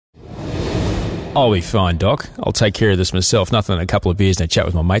I'll be fine, Doc. I'll take care of this myself. Nothing in a couple of beers and a chat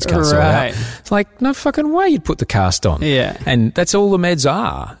with my mates can't sort it out. It's like, no fucking way you'd put the cast on. Yeah. And that's all the meds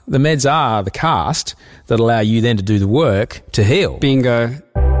are. The meds are the cast that allow you then to do the work to heal. Bingo.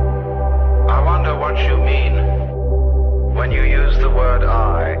 I wonder what you mean when you use the word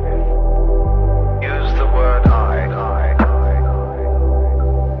I. Use the word I.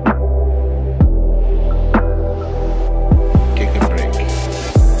 Take a break.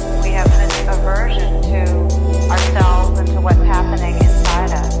 We have this aversion to ourselves and to what's happening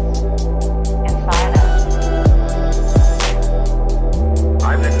inside us.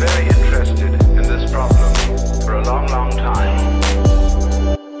 I've been very interested in this problem for a long, long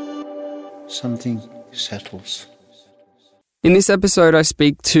time. Something settles. In this episode, I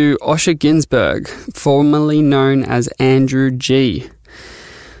speak to Osher Günsberg, formerly known as Andrew G.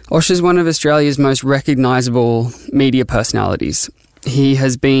 Osher is one of Australia's most recognisable media personalities. He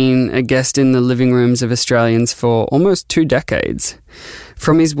has been a guest in the living rooms of Australians for almost 2 decades.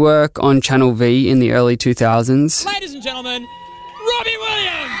 From his work on Channel V in the early 2000s... Ladies and gentlemen, Robbie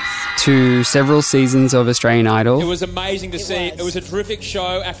Williams! ...to several seasons of Australian Idol. It was amazing to see. It was a terrific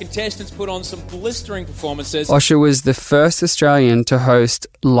show. Our contestants put on some blistering performances. Osher was the first Australian to host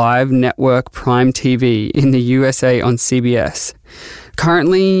live network prime TV in the USA on CBS.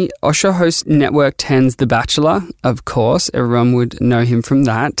 Currently, Osher hosts Network 10's The Bachelor, of course, everyone would know him from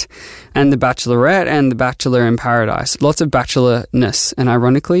that, and The Bachelorette and The Bachelor in Paradise. Lots of bachelorness, and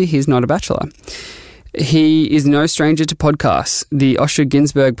ironically, he's not a bachelor. He is no stranger to podcasts. The Osher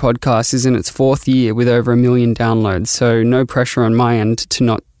Günsberg podcast is in its 4th year with over 1 million downloads, so no pressure on my end to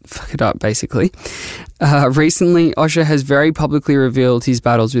not fuck it up, basically. Recently, Osher has very publicly revealed his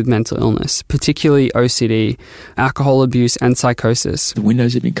battles with mental illness, particularly OCD, alcohol abuse and psychosis. The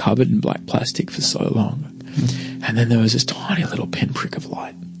windows had been covered in black plastic for so long, and then there was this tiny little pinprick of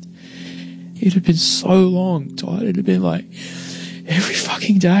light. It had been so long, Todd. It had been like every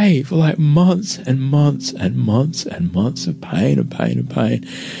fucking day for like months and months and months and months of pain and pain and pain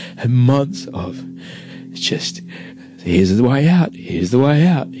and months of just, here's the way out, here's the way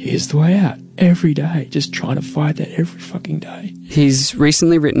out, here's the way out. Every day, just trying to fight that every fucking day. He's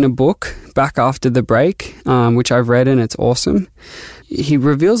recently written a book, Back After the Break, which I've read and it's awesome. He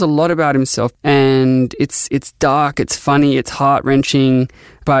reveals a lot about himself, and it's dark, it's funny, it's heart-wrenching,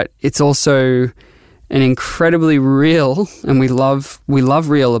 but it's also an incredibly real, and we love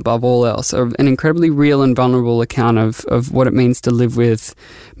real above all else, an incredibly real and vulnerable account of what it means to live with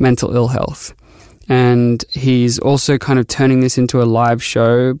mental ill health. And he's also kind of turning this into a live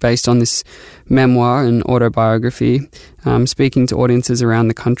show based on this memoir and autobiography, speaking to audiences around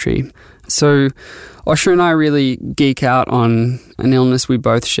the country. So Osher and I really geek out on an illness we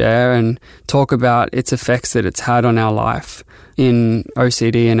both share and talk about its effects that it's had on our life in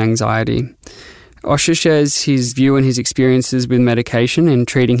OCD and anxiety. Osher shares his view and his experiences with medication and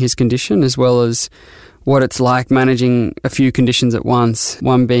treating his condition, as well as what it's like managing a few conditions at once,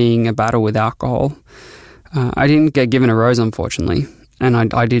 one being a battle with alcohol. I didn't get given a rose, unfortunately,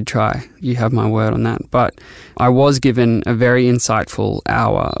 and I did try. You have my word on that. But I was given a very insightful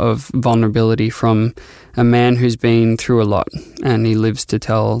hour of vulnerability from a man who's been through a lot, and he lives to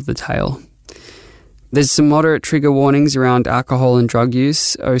tell the tale. There's some moderate trigger warnings around alcohol and drug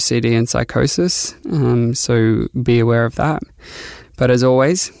use, OCD and psychosis, so be aware of that. But as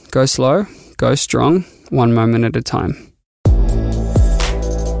always, go slow, go strong, one moment at a time.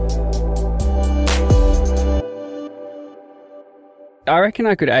 I reckon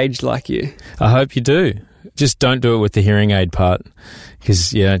I could age like you. I hope you do. Just don't do it with the hearing aid part,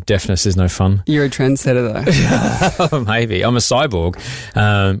 because, deafness is no fun. You're a trendsetter, though. Maybe. I'm a cyborg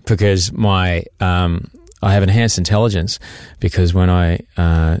because I have enhanced intelligence, because when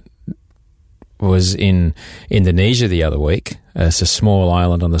I was in Indonesia the other week, it's a small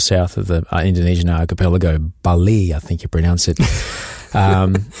island on the south of the Indonesian archipelago, Bali, I think you pronounce it. I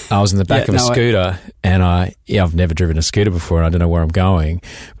was in the back of a scooter, and I've never driven a scooter before, and I don't know where I'm going,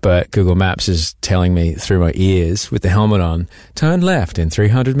 but Google Maps is telling me through my ears with the helmet on, turn left in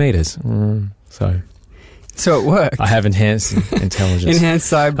 300 metres. So it worked. I have enhanced intelligence. Enhanced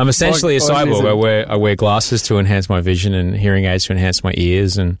cyborg. I'm essentially a cyborg. I wear glasses to enhance my vision and hearing aids to enhance my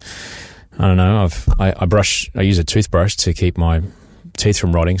ears, and I don't know, I use a toothbrush to keep my teeth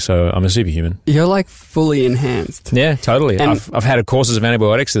from rotting, so I'm a superhuman. You're like fully enhanced. Yeah, totally. And I've had courses of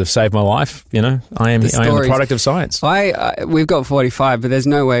antibiotics that have saved my life. I am the product of science. We've got 45, but there's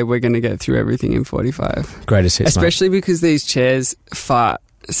no way we're going to get through everything in 45. Greatest hits, especially because these chairs fart.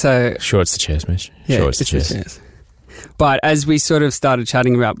 So sure, it's the chairs, Mitch. Yeah, sure, it's the chairs. But as we sort of started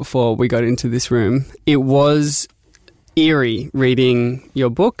chatting about before we got into this room, it was eerie reading your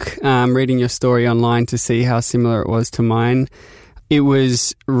book, reading your story online to see how similar it was to mine. It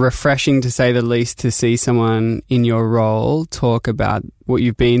was refreshing, to say the least, to see someone in your role talk about what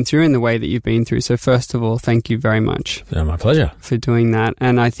you've been through and the way that you've been through. So first of all, thank you very much. My pleasure. For doing that.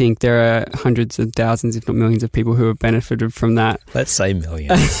 And I think there are hundreds of thousands, if not millions of people who have benefited from that. Let's say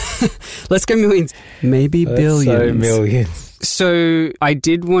millions. Let's go millions. Maybe billions. Let's say millions. So I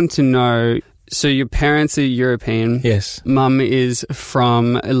did want to know, so your parents are European. Yes. Mum is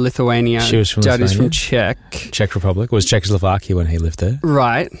from Lithuania. She was from Dad Lithuania. is from Czech Republic. It was Czechoslovakia when he lived there.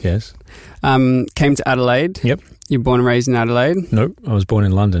 Right. Yes. Came to Adelaide. Yep. You're born and raised in Adelaide. Nope. I was born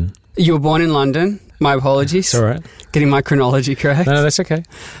in London. You were born in London. My apologies. It's all right. Getting my chronology correct. No, that's okay.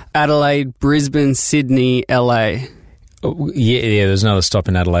 Adelaide, Brisbane, Sydney, LA. Yeah, there's another stop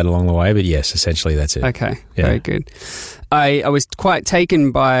in Adelaide along the way, but yes, essentially that's it. Okay, Yeah. very good. I was quite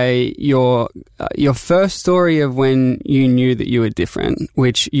taken by your first story of when you knew that you were different,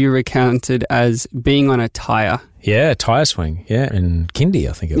 which you recounted as being on a tyre. Yeah, tyre swing. Yeah, in kindy,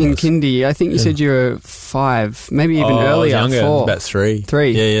 I think it was. In kindy, I think you said you were 5, maybe even I was earlier, younger, 4. about 3.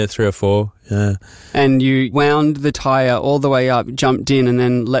 3. Yeah, 3 or 4. Yeah. And you wound the tyre all the way up, jumped in, and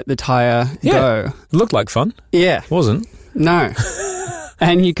then let the tyre go. It looked like fun. Yeah. Wasn't. No.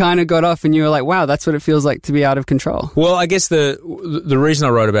 And you kind of got off and you were like, wow, that's what it feels like to be out of control. Well, I guess the reason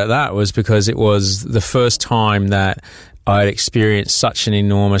I wrote about that was because it was the first time that I'd experienced such an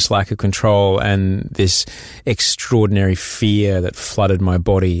enormous lack of control and this extraordinary fear that flooded my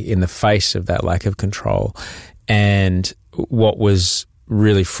body in the face of that lack of control. And what was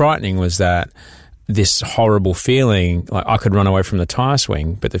really frightening was that this horrible feeling, like I could run away from the tyre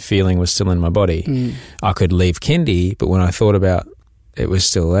swing, but the feeling was still in my body. I could leave kindy, but when I thought about it was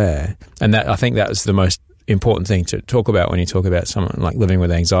still there. And that, I think that was the most important thing to talk about when you talk about someone like living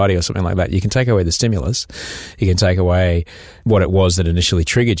with anxiety or something like that. You can take away the stimulus. You can take away what it was that initially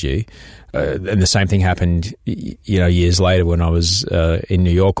triggered you. And the same thing happened, years later when I was in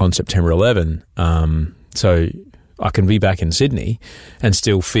New York on September 11. So I can be back in Sydney and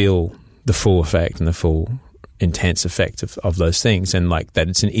still feel the full effect and the full intense effect of those things, and like that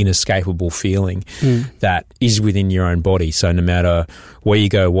it's an inescapable feeling that is within your own body. So no matter where you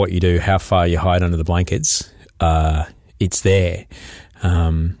go, what you do, how far you hide under the blankets, it's there.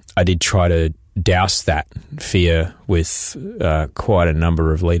 I did try to douse that fear with quite a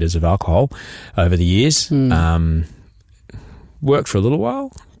number of litres of alcohol over the years. Worked for a little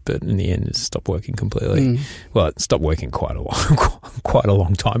while, but in the end it stopped working completely. Well, it stopped working quite a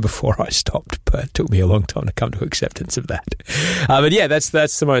long time before I stopped, but it took me a long time to come to acceptance of that. But yeah, that's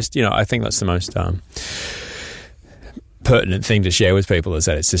the most, I think that's the most pertinent thing to share with people, is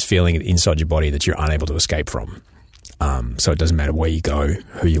that it's this feeling inside your body that you're unable to escape from. So it doesn't matter where you go,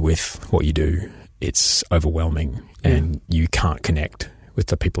 who you're with, what you do, it's overwhelming and you can't connect with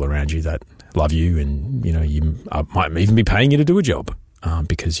the people around you that love you, and you might even be paying you to do a job.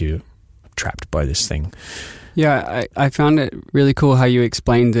 Because you're trapped by this thing. Yeah, I found it really cool how you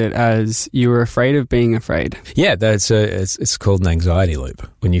explained it as you were afraid of being afraid. Yeah, it's called an anxiety loop.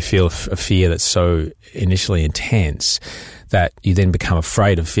 When you feel a fear that's so initially intense that you then become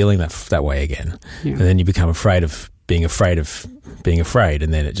afraid of feeling that way again. Yeah. And then you become afraid of being afraid,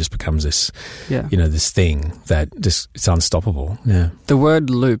 and then it just becomes this, this thing that just, it's unstoppable. Yeah. The word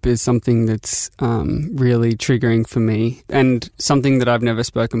loop is something that's really triggering for me, and something that I've never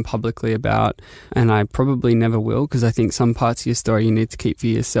spoken publicly about, and I probably never will, because I think some parts of your story you need to keep for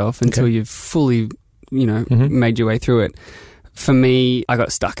yourself until you've fully, made your way through it. For me, I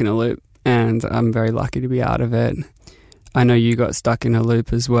got stuck in a loop, and I'm very lucky to be out of it. I know you got stuck in a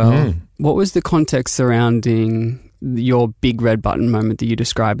loop as well. What was the context surrounding your big red button moment that you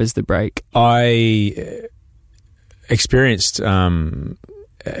describe as the break? I experienced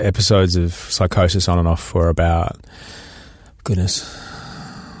episodes of psychosis on and off for about, well,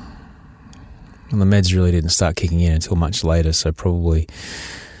 the meds really didn't start kicking in until much later, so probably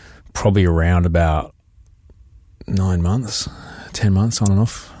around about 9 months, 10 months on and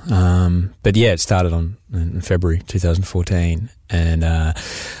off. But yeah, it started in February 2014, and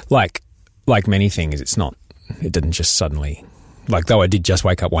like many things, it didn't just suddenly, though I did just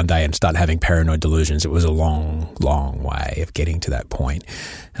wake up one day and start having paranoid delusions, it was a long, long way of getting to that point.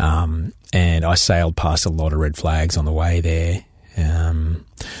 And I sailed past a lot of red flags on the way there.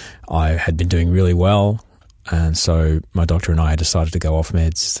 I had been doing really well, and so my doctor and I had decided to go off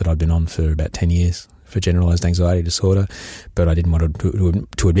meds that I'd been on for about 10 years for generalised anxiety disorder, but I didn't want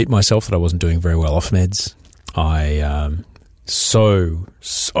to admit myself that I wasn't doing very well off meds. I so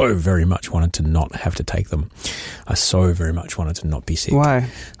very much wanted to not have to take them. I so very much wanted to not be sick. Why?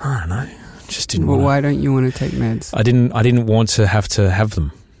 I don't know. just didn't Well, want why don't you want to take meds? I didn't want to have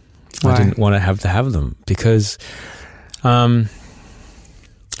them. Why? I didn't want to have them because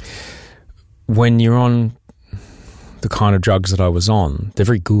when you're on the kind of drugs that I was on, they're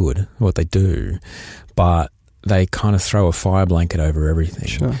very good at what they do, but they kind of throw a fire blanket over everything.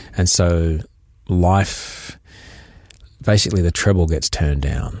 Sure. And so life, basically the treble gets turned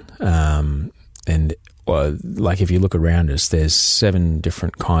down. And like if you look around us, there's 7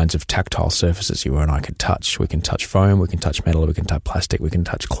 different kinds of tactile surfaces you and I can touch. We can touch foam, we can touch metal, we can touch plastic, we can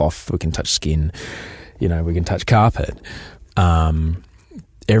touch cloth, we can touch skin, we can touch carpet.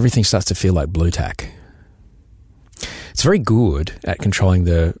 Everything starts to feel like blue tack. It's very good at controlling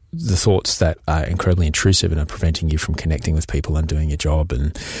the thoughts that are incredibly intrusive and are preventing you from connecting with people and doing your job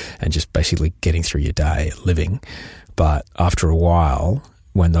and just basically getting through your day, living. But after a while,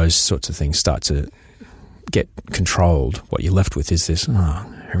 when those sorts of things start to get controlled, what you're left with is this,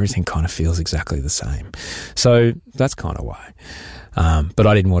 everything kind of feels exactly the same. So that's kind of why. But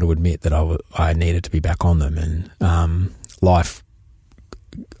I didn't want to admit that I needed to be back on them. And life,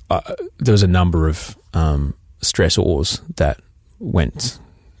 there was a number of stressors that went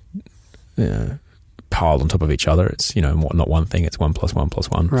piled on top of each other. It's, not one thing, it's 1 + 1 +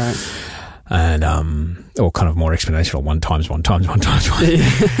 1. Right. And or kind of more exponential, 1 × 1 × 1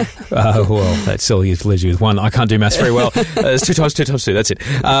 × 1. Well, that still leaves you with 1. I can't do maths very well. It's 2 × 2 × 2. That's it.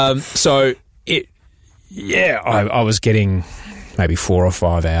 So I was getting maybe 4 or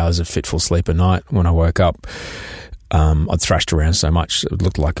 5 hours of fitful sleep a night. When I woke up, I'd thrashed around so much it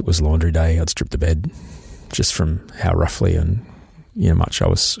looked like it was laundry day. I'd stripped the bed just from how roughly and much I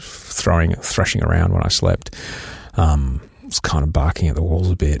was thrashing around when I slept. I was kind of barking at the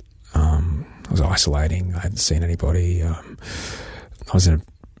walls a bit. I was isolating. I hadn't seen anybody. I was in a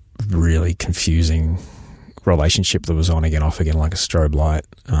really confusing relationship that was on again, off again, like a strobe light.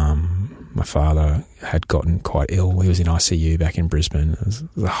 My father had gotten quite ill. He was in ICU back in Brisbane. There was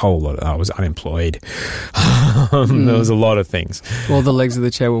a whole lot. I was unemployed. There was a lot of things. All the legs of the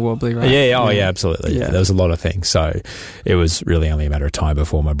chair were wobbly, right? Yeah, absolutely. Yeah. There was a lot of things. So it was really only a matter of time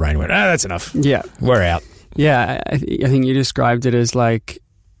before my brain went, that's enough. Yeah. We're out. Yeah, I think you described it as like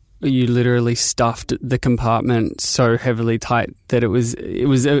you literally stuffed the compartment so heavily tight that it was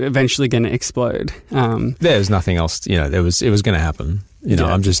eventually going to explode. There was nothing else. It was going to happen. Yeah.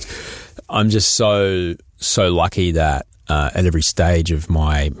 I'm just so lucky that at every stage of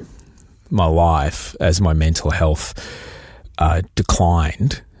my life, as my mental health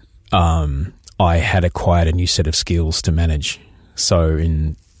declined, I had acquired a new set of skills to manage. So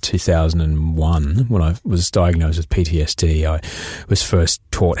in 2001, when I was diagnosed with PTSD, I was first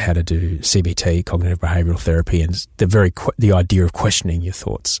taught how to do CBT, cognitive behavioural therapy, and the idea of questioning your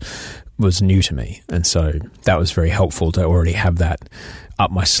thoughts was new to me. And so that was very helpful to already have that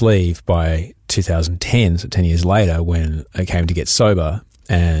up my sleeve by 2010, so 10 years later, when I came to get sober,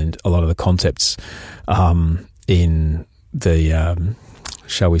 and a lot of the concepts in the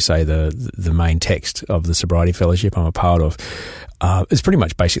shall we say the main text of the sobriety fellowship I'm a part of, it's pretty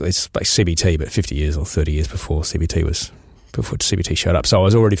much basically it's like CBT, but 50 years or 30 years before CBT showed up. So I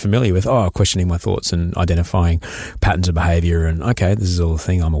was already familiar with questioning my thoughts and identifying patterns of behaviour, and okay, this is all a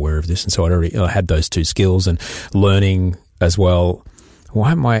thing, I'm aware of this. And so I had those 2 skills, and learning as well.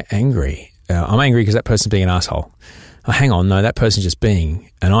 Why am I angry? I'm angry because that person's being an asshole. Oh, hang on, no, that person's just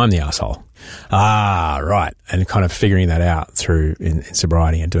being, and I'm the asshole. Right. And kind of figuring that out through in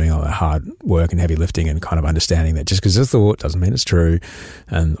sobriety and doing all that hard work and heavy lifting, and kind of understanding that just because it's a thought doesn't mean it's true,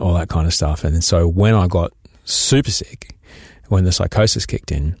 and all that kind of stuff. And so when I got super sick, when the psychosis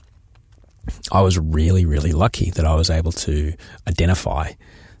kicked in, I was really, really lucky that I was able to identify,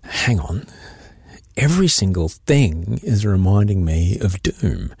 hang on, every single thing is reminding me of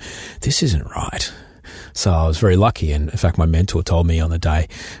doom. This isn't right. So I was very lucky, and in fact my mentor told me on the day,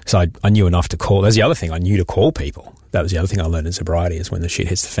 so I knew enough to call. That's the other thing, I knew to call people. That was the other thing I learned in sobriety, is when the shit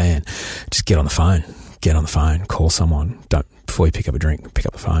hits the fan, just get on the phone, call someone. Don't, before you pick up a drink, pick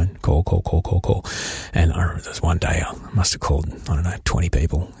up the phone, call. And I remember there was one day I must have called, 20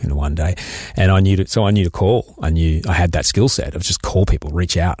 people in one day, and I knew to call. I knew I had that skill set of just call people,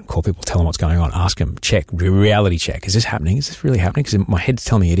 reach out, call people, tell them what's going on, ask them, check, reality check. Is this happening? Is this really happening? Because my head's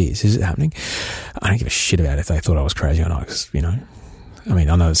telling me it is. Is it happening? I don't give a shit about if they thought I was crazy or not, because, I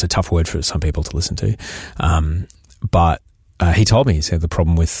know it's a tough word for some people to listen to. But he told me, he said the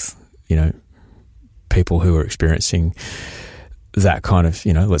problem with, people who are experiencing that kind of,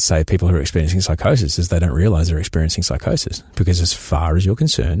 let's say people who are experiencing psychosis, is they don't realize they're experiencing psychosis, because as far as you're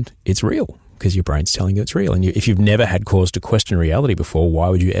concerned, it's real, because your brain's telling you it's real. And if you've never had cause to question reality before, why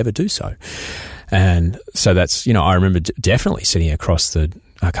would you ever do so? And so that's, I remember definitely sitting across the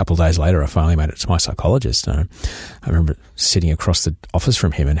a couple of days later, I finally made it to my psychologist. And I remember sitting across the office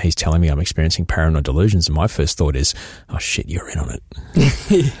from him, and he's telling me I'm experiencing paranoid delusions. And my first thought is, oh shit, you're in on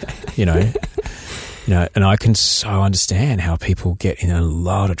it. You know, and I can so understand how people get in a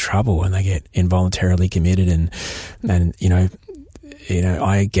lot of trouble when they get involuntarily committed, and you know,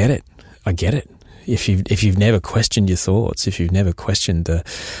 I get it. If you've never questioned your thoughts, if you've never questioned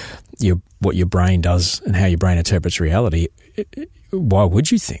what your brain does and how your brain interprets reality, why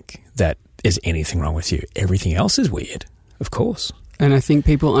would you think that there's anything wrong with you? Everything else is weird, of course. And I think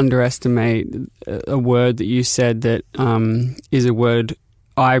people underestimate a word that you said that is a word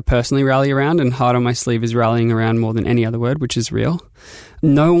I personally rally around, and Heart on My Sleeve is rallying around more than any other word, which is real.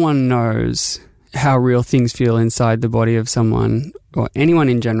 No one knows how real things feel inside the body of someone, or anyone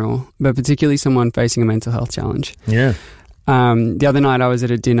in general, but particularly someone facing a mental health challenge. Yeah. The other night I was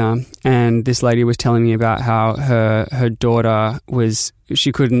at a dinner, and this lady was telling me about how her daughter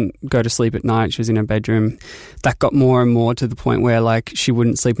she couldn't go to sleep at night. She was in her bedroom. That got more and more to the point where like she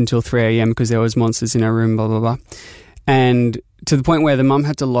wouldn't sleep until 3 a.m. because there was monsters in her room, blah, blah, blah. And to the point where the mum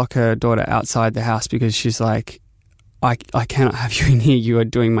had to lock her daughter outside the house because she's like, I cannot have you in here. You are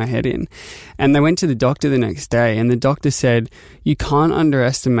doing my head in. And they went to the doctor the next day, and the doctor said, you can't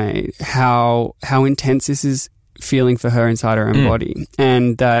underestimate how intense this is feeling for her inside her own body.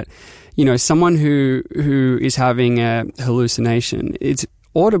 And that, you know, someone who is having a hallucination, it's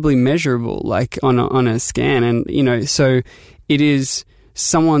audibly measurable, like on a scan. And, you know, so it is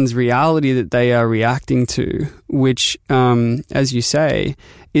someone's reality that they are reacting to, which, as you say,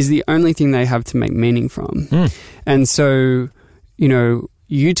 is the only thing they have to make meaning from. And so, you know,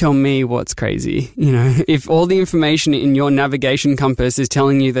 you tell me what's crazy. You know, if all the information in your navigation compass is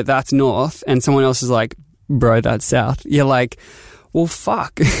telling you that that's north, and someone else is like, bro, that's south, you're like, well,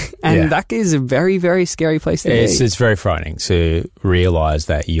 fuck. And that is a very, very scary place to be. It's very frightening to realise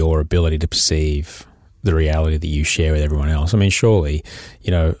that your ability to perceive the reality that you share with everyone else. I mean, surely,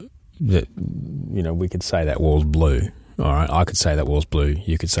 we could say that wall's blue. All right, I could say that wall's blue,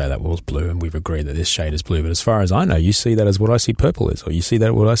 you could say that wall's blue, and we've agreed that this shade is blue. But as far as I know, you see that as what I see purple is, or you see that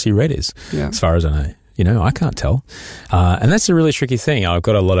as what I see red is, as far as I know. You know, I can't tell. And that's a really tricky thing. I've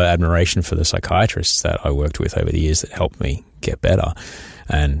got a lot of admiration for the psychiatrists that I worked with over the years that helped me get better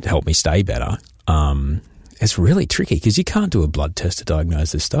and helped me stay better. It's really tricky because you can't do a blood test to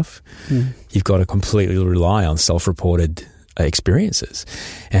diagnose this stuff. You've got to completely rely on self-reported experiences.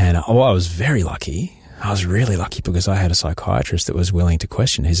 And I was very lucky. I was really lucky because I had a psychiatrist that was willing to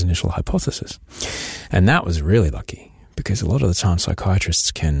question his initial hypothesis. And that was really lucky because a lot of the time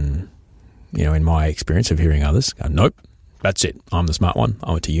psychiatrists can, you know, in my experience of hearing others, go, nope, that's it. I'm the smart one.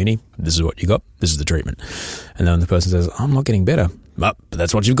 I went to uni. This is what you got. This is the treatment. And then the person says, I'm not getting better. But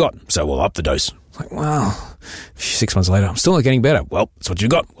that's what you've got. So we'll up the dose. It's like, well, 6 months later, I'm still not getting better. Well, that's what you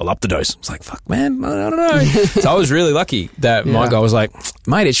got. We'll up the dose. It's like, fuck, man, I don't know. So I was really lucky that my guy was like,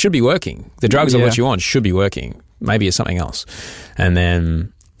 mate, it should be working. The drugs are what you want should be working. Maybe it's something else. And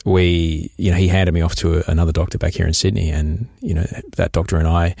then he handed me off to another doctor back here in Sydney. And, you know, that doctor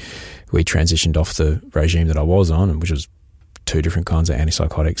and we transitioned off the regime that I was on, which was 2 different kinds of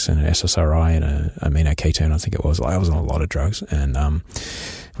antipsychotics and an SSRI and an aminoketone, I think it was. I was on a lot of drugs, and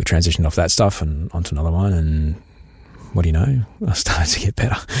we transitioned off that stuff and onto another one, and what do you know? I started to get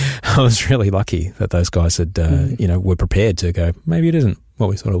better. I was really lucky that those guys had, were prepared to go, maybe it isn't what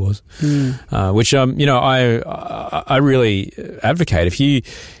we thought it was, which, I really advocate. If you,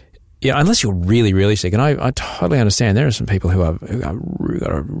 unless you're really, really sick, and I totally understand there are some people who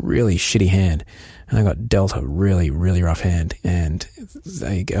got a really shitty hand, and they got dealt a really, really rough hand, and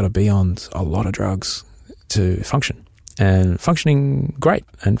they got to be on a lot of drugs to function, and functioning great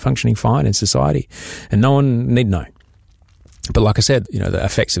and functioning fine in society, and no one need know. But like I said, you know, the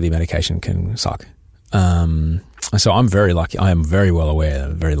effects of the medication can suck. So I'm very lucky. I am very well aware,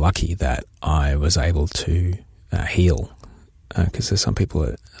 very lucky that I was able to heal, because there's some people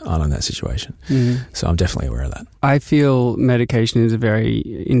that aren't in that situation. So I'm definitely aware of that. I feel medication is a very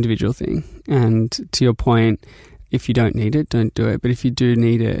individual thing. And to your point, if you don't need it, don't do it. But if you do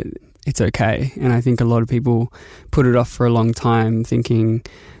need it, it's okay. And I think a lot of people put it off for a long time thinking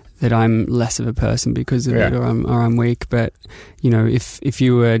that I'm less of a person because of it, or I'm weak. But, you know, if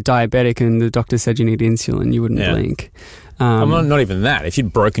you were diabetic and the doctor said you need insulin, you wouldn't blink. Not even that. If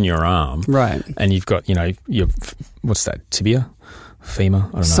you'd broken your arm, right, and you've got, your what's that, tibia, femur, I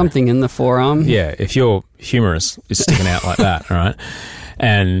don't know, something in the forearm. Yeah, if your humerus is sticking out like that, all right,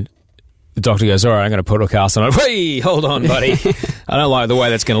 and the doctor goes, all right, I'm going to put a cast on it. Hey, hold on, buddy. I don't like the way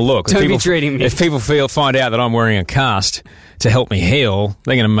that's going to look. Don't be treating me. If people find out that I'm wearing a cast to help me heal,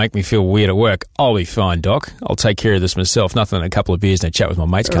 they're going to make me feel weird at work. I'll be fine, Doc. I'll take care of this myself. Nothing in a couple of beers and a chat with my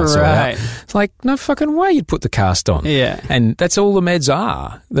mates can't sort it out. It's like, no fucking way you'd put the cast on. Yeah. And that's all the meds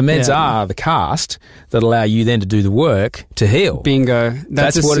are. The meds are the cast that allow you then to do the work to heal. Bingo.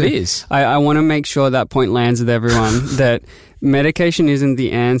 That's what it is. I want to make sure that point lands with everyone that medication isn't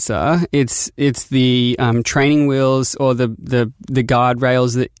the answer. It's the training wheels or the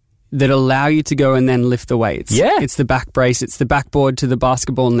guardrails that allow you to go and then lift the weights. Yeah. It's the back brace. It's the backboard to the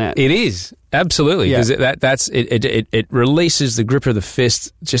basketball net. It is. Absolutely. Because it releases the grip of the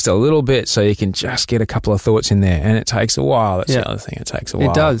fist just a little bit so you can just get a couple of thoughts in there. And it takes a while. That's the other thing. It takes a while.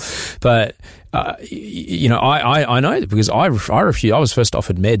 It does. But, you know, I know that because I refused. I was first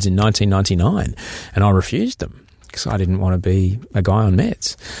offered meds in 1999 and I refused them because I didn't want to be a guy on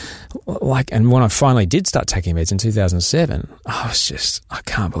meds. And when I finally did start taking meds in 2007, I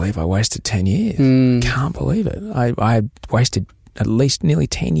can't believe I wasted 10 years. Can't believe it. I wasted at least nearly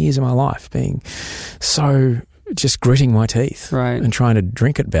 10 years of my life being so just gritting my teeth and trying to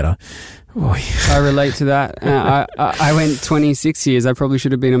drink it better. I relate to that. I went 26 years. I probably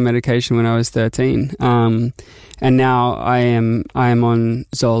should have been on medication when I was 13. And now I am on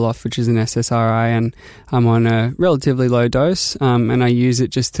Zoloft, which is an SSRI, and I'm on a relatively low dose. And I use it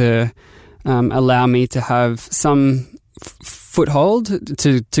just to allow me to have some foothold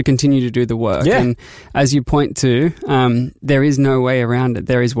to continue to do the work. Yeah. And as you point to, there is no way around it.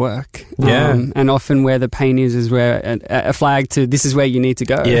 There is work. Yeah. And often where the pain is where a flag to this is where you need to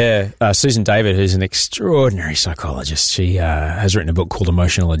go. Yeah. Susan David, who's an extraordinary psychologist, she has written a book called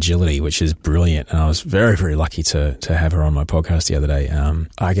Emotional Agility, which is brilliant. And I was very, very lucky to have her on my podcast the other day.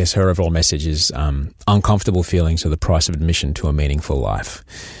 I guess her overall message is uncomfortable feelings are the price of admission to a meaningful life.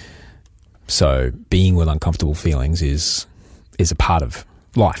 So being with uncomfortable feelings is a part of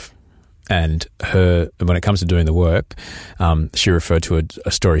life. And when it comes to doing the work, she referred to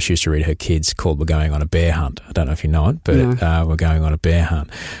a story she used to read her kids called We're Going on a Bear Hunt. I don't know if you know it, but we're going on a bear hunt.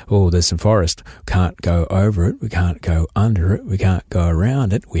 Oh, there's some forest. Can't go over it. We can't go under it. We can't go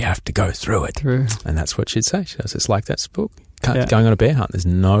around it. We have to go through it. And that's what she'd say. She goes, it's like that book. Going on a bear hunt. There's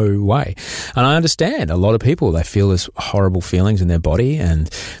no way. And I understand a lot of people, they feel this horrible feelings in their body and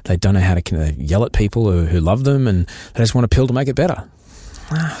they don't know how to they yell at people who love them and they just want a pill to make it better.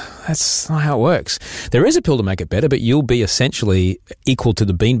 That's not how it works. There is a pill to make it better, but you'll be essentially equal to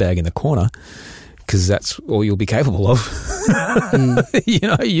the beanbag in the corner because that's all you'll be capable of. You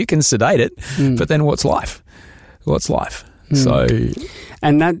know, you can sedate it, but then what's life? What's life? So...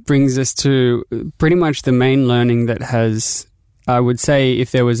 And that brings us to pretty much the main learning that has, I would say,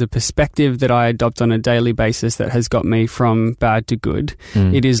 if there was a perspective that I adopt on a daily basis that has got me from bad to good,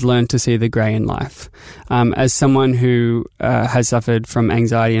 it is learn to see the grey in life. As someone who has suffered from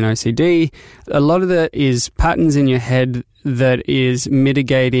anxiety and OCD, a lot of that is patterns in your head that is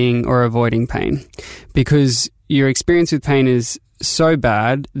mitigating or avoiding pain because your experience with pain is so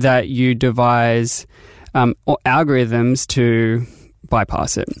bad that you devise algorithms to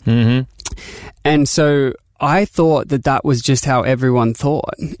bypass it. And so I thought that was just how everyone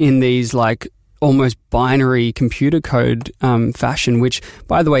thought in these like almost binary computer code fashion, which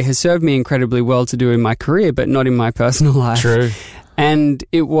by the way has served me incredibly well to do in my career, but not in my personal life. True. And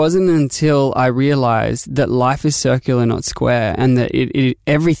it wasn't until I realized that life is circular, not square, and that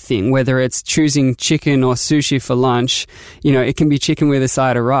everything, whether it's choosing chicken or sushi for lunch, you know, it can be chicken with a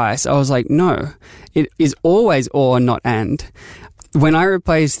side of rice. I was like, no, it is always or, not and. When I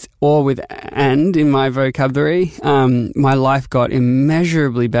replaced or with and in my vocabulary, my life got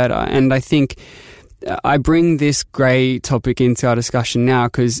immeasurably better. And I think I bring this grey topic into our discussion now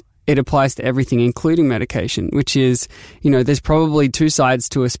because it applies to everything, including medication, which is, you know, there's probably two sides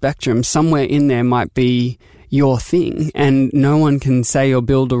to a spectrum. Somewhere in there might be your thing, and no one can say or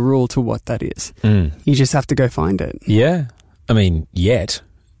build a rule to what that is. You just have to go find it. Yeah. I mean, at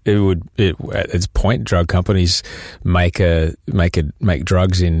its point, drug companies make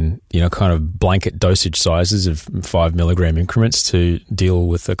drugs in, you know, kind of blanket dosage sizes of 5 milligram increments to deal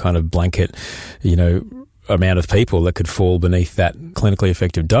with the kind of blanket, you know, amount of people that could fall beneath that clinically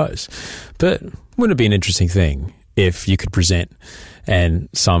effective dose. But wouldn't it be an interesting thing if you could present and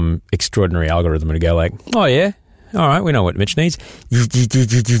some extraordinary algorithm would go like, oh yeah, all right, we know what Mitch needs. There's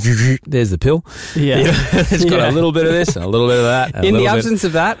the pill. Yeah. You know, it's got a little bit of this and a little bit of that. In the absence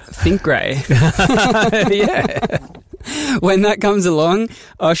of that, think grey. Yeah. when that comes along,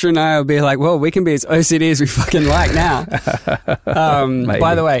 Osher and I will be like, well, we can be as OCD as we fucking like now.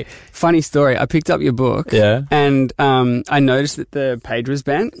 By the way, funny story. I picked up your book and I noticed that the page was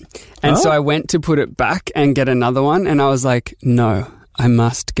bent. And so I went to put it back and get another one. And I was like, no, I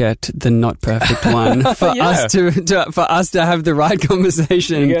must get the not perfect one for us to have the right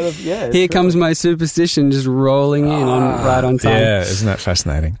conversation. Here comes my superstition just rolling in right on time. Yeah, isn't that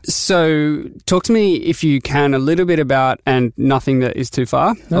fascinating? So talk to me, if you can, a little bit about, and nothing that is too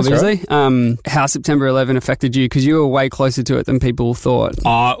far, obviously, how September 11 affected you, because you were way closer to it than people thought.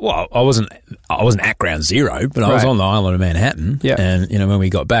 Well, I wasn't at ground zero, but I was on the island of Manhattan. Yeah. And, when we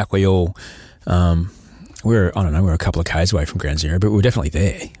got back, we all... we're a couple of k's away from ground zero, but we were definitely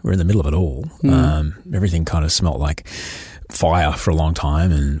there. We're in the middle of it all. Everything kind of smelt like fire for a long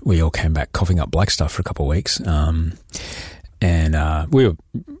time, and we all came back coughing up black stuff for a couple of weeks. And we were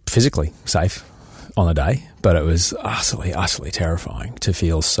physically safe on the day, but it was utterly terrifying to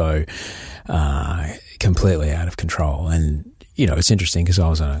feel so completely out of control. And, it's interesting because I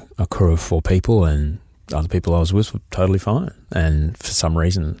was on a crew of 4 people, and the other people I was with were totally fine. And for some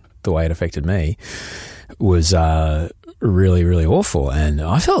reason, the way it affected me was really, really awful. And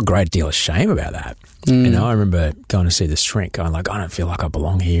I felt a great deal of shame about that. I remember going to see the shrink, going like, I don't feel like I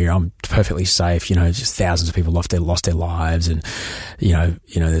belong here. I'm perfectly safe. Just thousands of people lost their lives. And,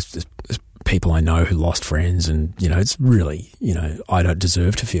 there's people I know who lost friends. And, it's really, I don't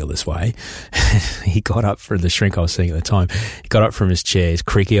deserve to feel this way. He got up for the shrink I was seeing at the time. He got up from his chair, his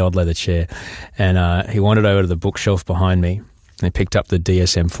creaky old leather chair, and he wandered over to the bookshelf behind me. And he picked up the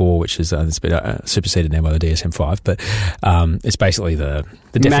DSM-4, which is it's been superseded now by the DSM-5, but it's basically the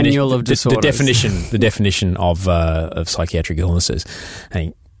manual of disorders. The definition of psychiatric illnesses. And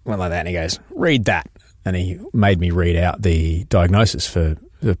he went like that, and he goes, "Read that," and he made me read out the diagnosis for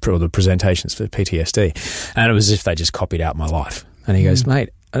the presentations for PTSD, and it was as if they just copied out my life. And he goes, "Mate,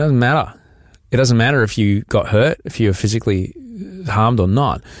 it doesn't matter. It doesn't matter if you got hurt, if you were physically harmed or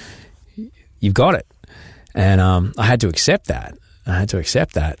not. You've got it." And I had to accept that.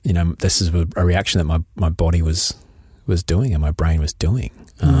 This is a reaction that my body was doing and my brain was doing.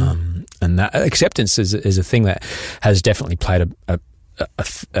 And that acceptance is a thing that has definitely played a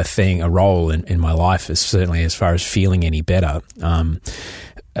role in my life, certainly as far as feeling any better.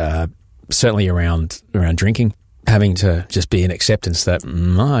 Certainly around drinking, having to just be in acceptance that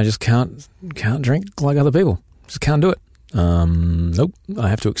I just can't drink like other people. Just can't do it. Nope. I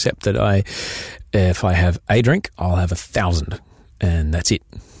have to accept that if I have a drink, I'll have 1,000, and that's it.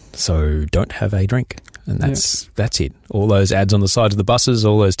 So don't have a drink, and that's it. All those ads on the sides of the buses,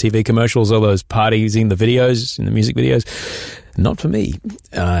 all those TV commercials, all those parties in the videos, in the music videos, not for me.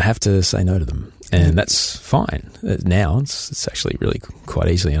 I have to say no to them, and that's fine. Now it's actually really quite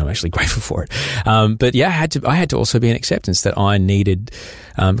easily, and I'm actually grateful for it. But yeah, I had to also be in acceptance that I needed,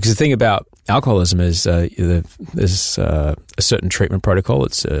 because the thing about alcoholism is there's a certain treatment protocol.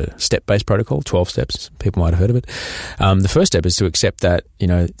 It's a step-based protocol, 12 steps. People might have heard of it. The first step is to accept that,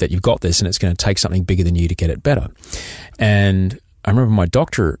 that you've got this and it's going to take something bigger than you to get it better. And I remember my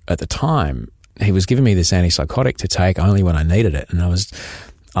doctor at the time, he was giving me this antipsychotic to take only when I needed it. And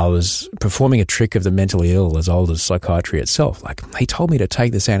I was performing a trick of the mentally ill as old as psychiatry itself. Like, he told me to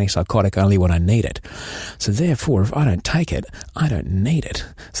take this antipsychotic only when I need it. So therefore, if I don't take it, I don't need it.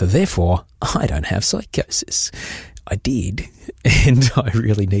 So therefore, I don't have psychosis. I did, and I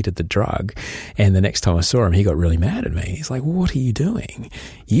really needed the drug. And the next time I saw him, he got really mad at me. He's like, what are you doing?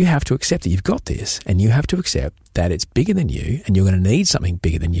 You have to accept that you've got this, and you have to accept that it's bigger than you, and you're going to need something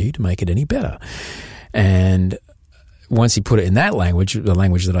bigger than you to make it any better. And once he put it in that language, the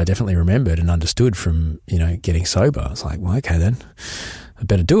language that I definitely remembered and understood from, getting sober, I was like, well, okay then, I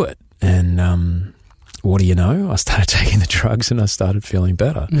better do it. And what do you know? I started taking the drugs and I started feeling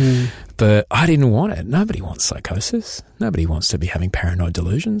better. But I didn't want it. Nobody wants psychosis. Nobody wants to be having paranoid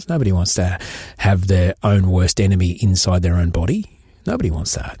delusions. Nobody wants to have their own worst enemy inside their own body. Nobody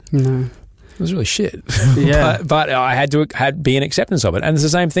wants that. No. It was really shit. Yeah. but I had to be in acceptance of it. And it's the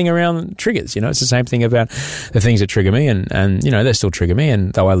same thing around triggers, It's the same thing about the things that trigger me and they still trigger me.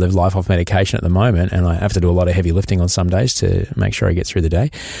 And though I live life off medication at the moment and I have to do a lot of heavy lifting on some days to make sure I get through the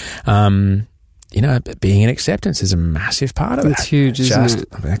day, being in acceptance is a massive part of that. It's huge, isn't it?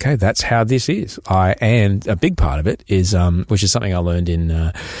 Okay, that's how this is. And a big part of it is, which is something I learned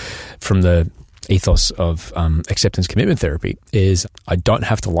from the ethos of acceptance commitment therapy, is I don't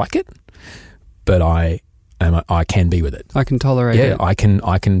have to like it, but I can be with it. I can tolerate it. Yeah, I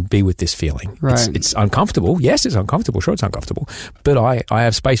can be with this feeling. Right. It's uncomfortable. Yes, it's uncomfortable. Sure, it's uncomfortable. But I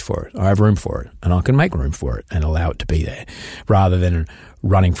have space for it. I have room for it. And I can make room for it and allow it to be there rather than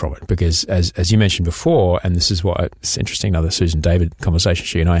running from it, because as you mentioned before, and this is what it's interesting, another Susan David conversation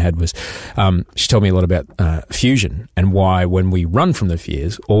she and I had was, she told me a lot about fusion and why when we run from the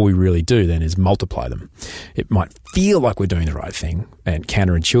fears, all we really do then is multiply them. It might feel like we're doing the right thing, and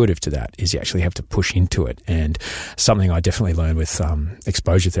counterintuitive to that is you actually have to push into it. And something I definitely learned with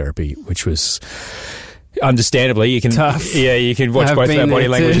exposure therapy, which was understandably, you can Tough. you can watch both their body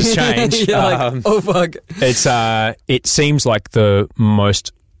languages change. You're like, oh fuck. It seems like the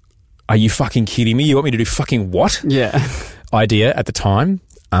most, are you fucking kidding me? You want me to do fucking what? Yeah. Idea at the time.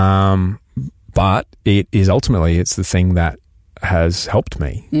 But it is ultimately, it's the thing that has helped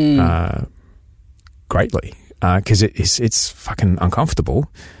me greatly, because it's fucking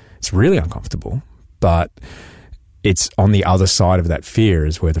uncomfortable. It's really uncomfortable, but it's on the other side of that fear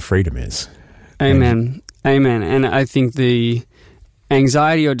is where the freedom is. Amen. Amen. And I think the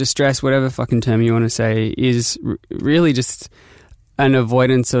anxiety or distress, whatever fucking term you want to say, is really just an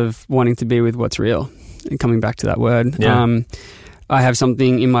avoidance of wanting to be with what's real. And coming back to that word. Yeah. I have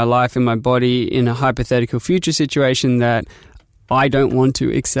something in my life, in my body, in a hypothetical future situation that I don't want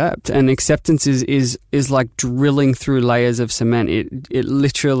to accept. And acceptance is like drilling through layers of cement. It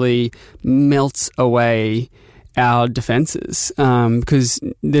literally melts away our defenses, because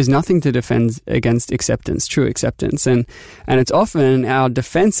there's nothing to defend against acceptance, true acceptance, and it's often our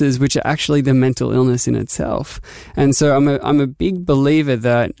defenses which are actually the mental illness in itself. And so I'm a big believer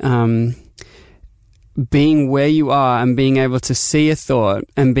that being where you are and being able to see a thought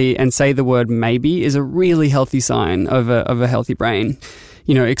and say the word maybe is a really healthy sign of a healthy brain.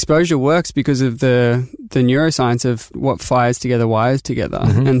 You know, exposure works because of the neuroscience of what fires together wires together.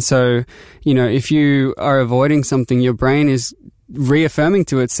 Mm-hmm. And so, you know, if you are avoiding something, your brain is reaffirming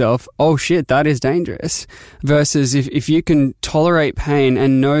to itself, oh shit, that is dangerous. Versus if you can tolerate pain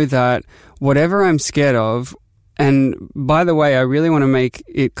and know that whatever I'm scared of, and by the way, I really want to make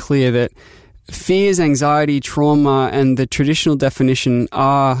it clear that fears, anxiety, trauma, and the traditional definition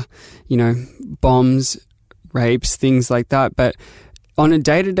are, you know, bombs, rapes, things like that. But on a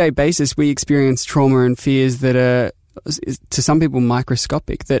day-to-day basis, we experience trauma and fears that are, to some people,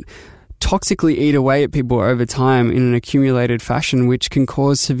 microscopic, that toxically eat away at people over time in an accumulated fashion, which can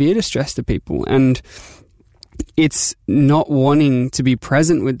cause severe distress to people. And it's not wanting to be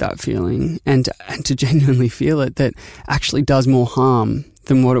present with that feeling and to genuinely feel it that actually does more harm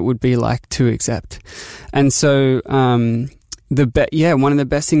than what it would be like to accept. And so one of the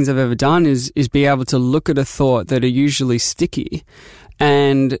best things I've ever done is be able to look at a thought that are usually sticky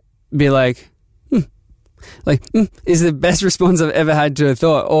and be like, is the best response I've ever had to a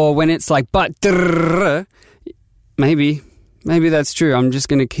thought. Or when it's like, but maybe that's true. I'm just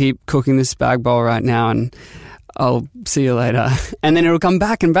going to keep cooking this spag bowl right now and I'll see you later. And then it'll come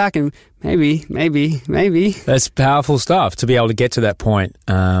back and maybe. That's powerful stuff to be able to get to that point.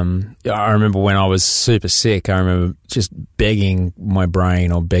 I remember when I was super sick, I remember just begging my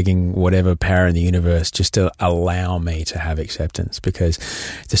brain or begging whatever power in the universe just to allow me to have acceptance, because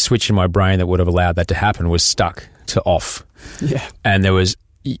the switch in my brain that would have allowed that to happen was stuck to off. Yeah. And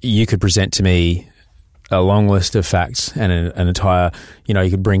you could present to me a long list of facts and an entire, you know,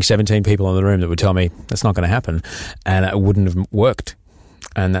 you could bring 17 people in the room that would tell me that's not going to happen, and it wouldn't have worked.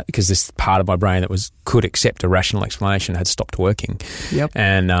 And that because this part of my brain that could accept a rational explanation had stopped working. Yep.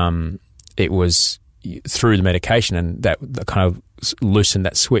 And it was through the medication and that kind of loosened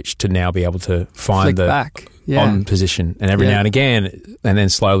that switch to now be able to find flick the back. Yeah. on position, and every now and again, and then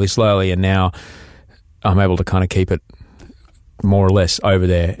slowly, and now I'm able to kind of keep it more or less over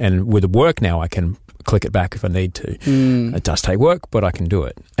there. And with the work now, I can click it back if I need to. It does take work, but I can do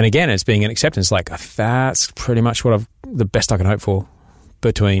it. And again, it's being an acceptance. Like, that's pretty much the best I can hope for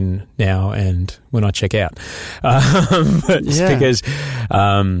between now and when I check out. Because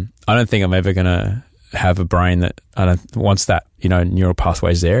I don't think I'm ever going to have a brain that once that, you know, neural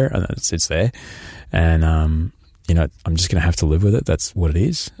pathway's there and it's there, and you know, I'm just going to have to live with it. That's what it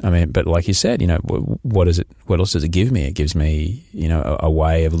is. I mean, but like you said, you know, what is it? What else does it give me? It gives me, you know, a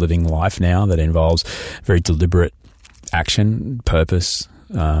way of living life now that involves very deliberate action, purpose,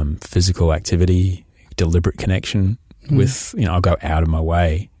 physical activity, deliberate connection with, you know, I'll go out of my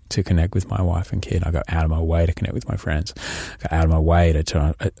way to connect with my wife and kid. I go out of my way to connect with my friends. I go out of my way to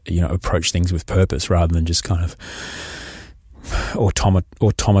try, you know, approach things with purpose rather than just kind of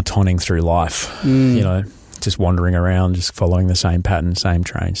automatoning through life, you know. Just wandering around, just following the same pattern, same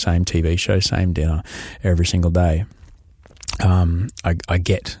train, same TV show, same dinner every single day. I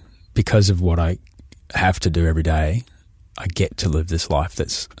get, because of what I have to do every day, I get to live this life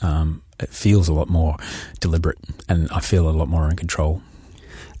that's, it feels a lot more deliberate and I feel a lot more in control.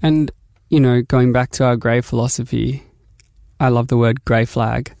 And, you know, going back to our grey philosophy, I love the word grey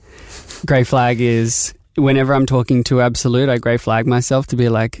flag. Grey flag is whenever I'm talking to Absolute, I grey flag myself to be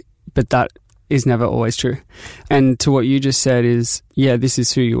like, but that is never always true. And to what you just said is, yeah, this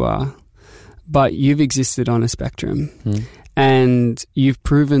is who you are, but you've existed on a spectrum. And you've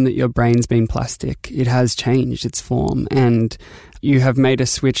proven that your brain's been plastic. It has changed its form, and you have made a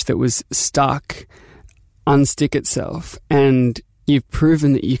switch that was stuck unstick itself, and you've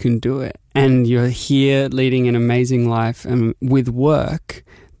proven that you can do it, and you're here leading an amazing life, and with work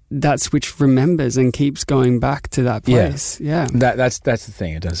that switch remembers and keeps going back to that place. Yeah. That's the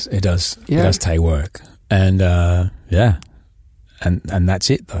thing. It does take work. And and that's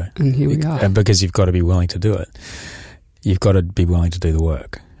it though. And here we are. And because you've got to be willing to do it. You've got to be willing to do the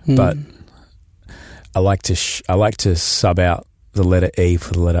work. But I like to sub out the letter E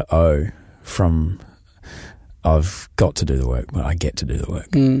for the letter O from I've got to do the work, but I get to do the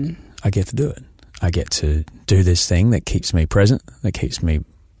work. I get to do it. I get to do this thing that keeps me present, that keeps me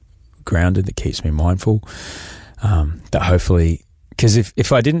grounded, that keeps me mindful, that hopefully, because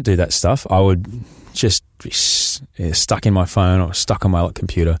if I didn't do that stuff, I would just be stuck in my phone or stuck on my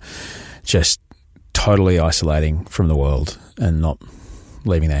computer, just totally isolating from the world and not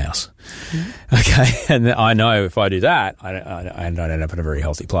leaving the house. Okay, and I know if I do that, I don't end up in a very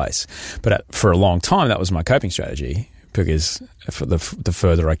healthy place. But for a long time, that was my coping strategy, because for the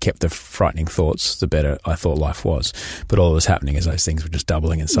further I kept the frightening thoughts, the better I thought life was. But all that was happening is those things were just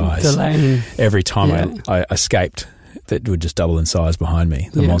doubling in size. Delaying. Every time I escaped, that would just double in size behind me.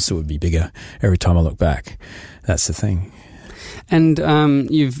 The monster would be bigger every time I look back. That's the thing. And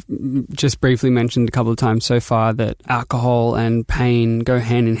you've just briefly mentioned a couple of times so far that alcohol and pain go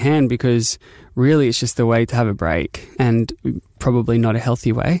hand in hand, because really it's just the way to have a break, and probably not a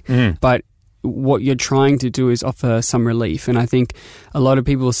healthy way. But what you're trying to do is offer some relief. And I think a lot of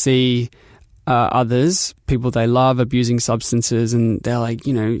people see others, people they love, abusing substances, and they're like,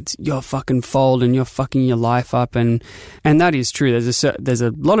 it's your fucking fault and you're fucking your life up. And that is true. There's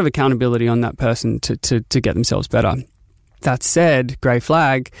a lot of accountability on that person to get themselves better. That said, grey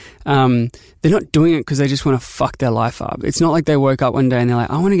flag, they're not doing it because they just want to fuck their life up. It's not like they woke up one day and they're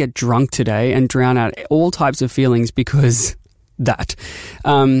like, I want to get drunk today and drown out all types of feelings because that.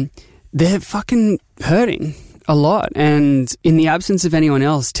 They're fucking hurting a lot. And in the absence of anyone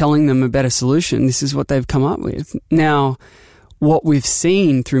else telling them a better solution, this is what they've come up with. Now, what we've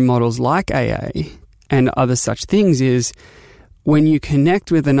seen through models like AA and other such things is, when you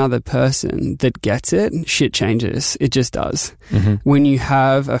connect with another person that gets it, shit changes. It just does. When you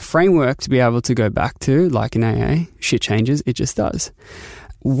have a framework to be able to go back to, like in AA, shit changes. It just does.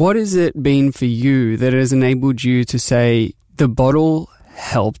 What has it been for you that has enabled you to say, the bottle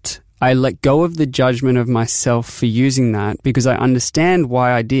helped? I let go of the judgment of myself for using that because I understand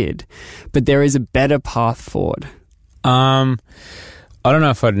why I did, but there is a better path forward. I don't know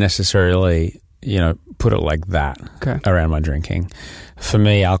if I'd necessarily put it like that around my drinking. For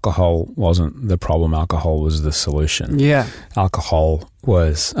me, alcohol wasn't the problem. Alcohol was the solution. Yeah. Alcohol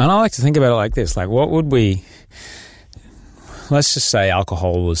was, and I like to think about it like this, like let's just say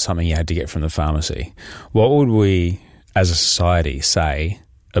alcohol was something you had to get from the pharmacy. What would we as a society say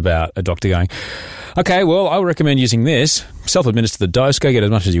about a doctor going, okay, well, I would recommend using this. Self-administer the dose. Go get as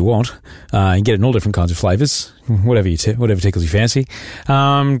much as you want. You get it in all different kinds of flavours, whatever tickles your fancy.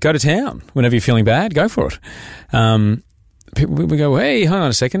 Go to town whenever you're feeling bad. Go for it. We go, hey, hang on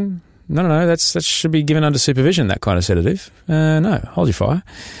a second. No, that should be given under supervision. That kind of sedative. No, hold your fire.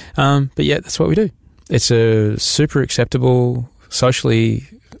 But yeah, that's what we do. It's a super acceptable, socially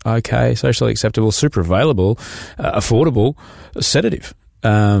acceptable, super available, affordable sedative.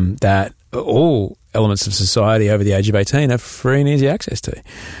 That all elements of society over the age of 18 have free and easy access to.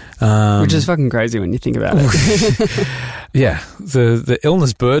 Which is fucking crazy when you think about it. Yeah. The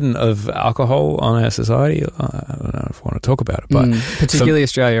illness burden of alcohol on our society, I don't know if I want to talk about it. But particularly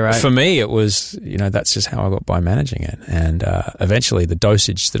Australia, right? For me, it was, that's just how I got by managing it. And eventually the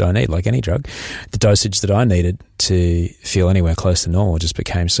dosage that I need, like any drug, the dosage that I needed to feel anywhere close to normal just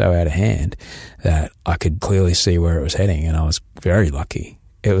became so out of hand that I could clearly see where it was heading, and I was very lucky.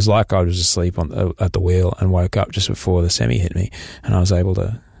 It was like I was asleep at the wheel and woke up just before the semi hit me, and I was able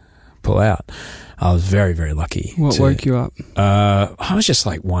to pull out. I was very, very lucky. What woke you up? I was just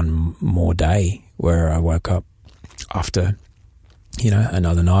like one more day where I woke up after,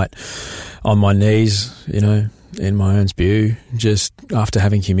 another night on my knees, in my own spew, just after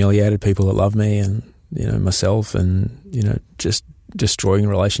having humiliated people that love me and, myself, and, just destroying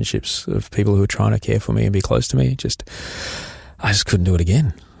relationships of people who were trying to care for me and be close to me. I just couldn't do it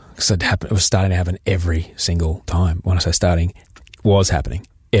again, because it was starting to happen every single time. When I say starting, was happening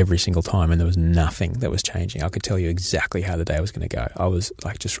every single time, and there was nothing that was changing. I could tell you exactly how the day was going to go. I was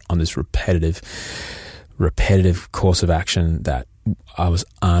like just on this repetitive course of action that I was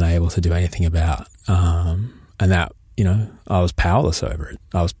unable to do anything about. And that, you know, I was powerless over it.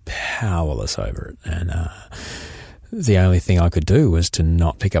 And the only thing I could do was to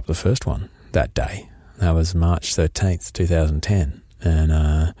not pick up the first one that day. That was March 13th, 2010.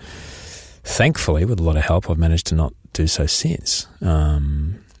 And thankfully, with a lot of help, I've managed to not do so since.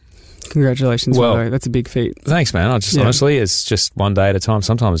 Congratulations, Willow. That's a big feat. Thanks, man. Honestly, it's just one day at a time.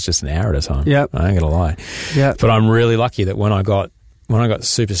 Sometimes it's just an hour at a time. Yep. I ain't gonna lie. Yeah. But I'm really lucky that when I got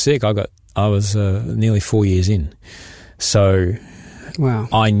super sick, I was nearly 4 years in. So wow.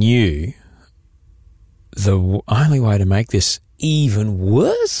 I knew the only way to make this even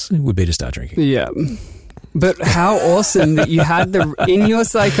worse would be to start drinking. Yeah. But how awesome that you had in your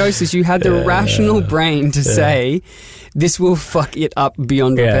psychosis, you had the rational brain to say, this will fuck it up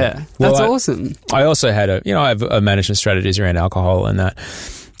beyond repair. That's awesome. I also had I have management strategies around alcohol and that.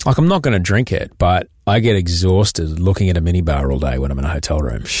 Like, I'm not going to drink it, but I get exhausted looking at a minibar all day when I'm in a hotel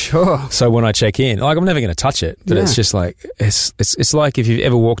room. Sure. So when I check in, like, I'm never going to touch it, but it's just like, it's like if you've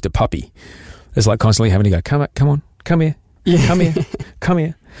ever walked a puppy. It's like constantly having to go, come on, come here, come here, come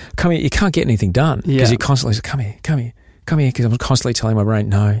here. Come here. You can't get anything done because you constantly say, come here, because I'm constantly telling my brain,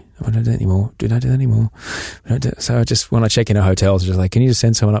 no, I don't do that anymore. Do not do that anymore. So when I check in a hotel, it's just like, can you just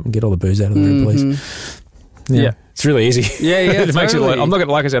send someone up and get all the booze out of the room, please? Yeah. It's really easy. Yeah. It makes it like, I'm not going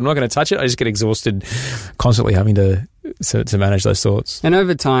to touch it. I just get exhausted constantly having to manage those thoughts. And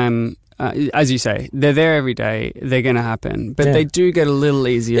over time, as you say, they're there every day. They're going to happen, but they do get a little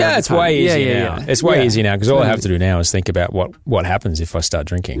easier. Yeah, it's way easier now. It's way easier now because all I have to do now is think about what happens if I start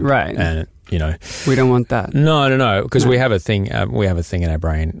drinking. Right. And we don't want that. No, because we have a thing. We have a thing in our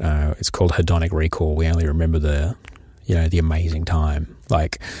brain. It's called hedonic recall. We only remember the amazing time.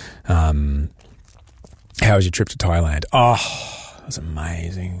 Like, how was your trip to Thailand? Oh, it was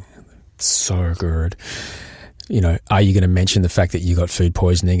amazing. So good. Are you going to mention the fact that you got food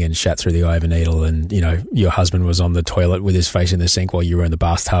poisoning and shat through the eye of a needle and, your husband was on the toilet with his face in the sink while you were in the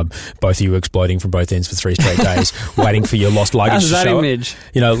bathtub, both of you exploding from both ends for 3 straight days, waiting for your lost luggage to show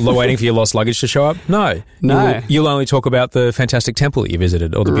up? Waiting for your lost luggage to show up? No. You'll only talk about the fantastic temple that you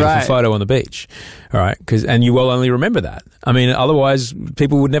visited or the beautiful photo on the beach. All right? And you will only remember that. I mean, otherwise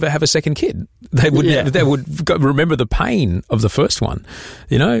people would never have a second kid. They would remember the pain of the first one.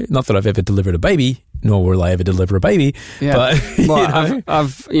 Not that I've ever delivered a baby, nor will I ever deliver a baby. Yeah. But,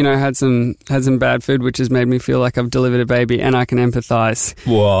 I've had some bad food, which has made me feel like I've delivered a baby, and I can empathise.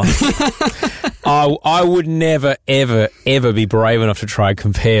 Well, I would never, ever, ever be brave enough to try and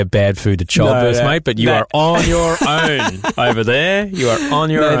compare bad food to childbirth, mate. But you are on your own over there. You are on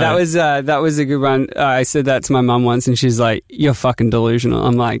your own. That was a good one. I said that to my mum once, and she's like, "You're fucking delusional."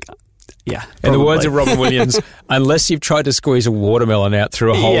 I'm like, yeah. Probably. In the words of Robin Williams, unless you've tried to squeeze a watermelon out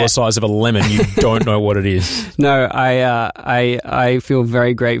through a hole the size of a lemon, you don't know what it is. No, I feel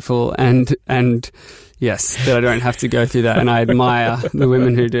very grateful and yes, that I don't have to go through that, and I admire the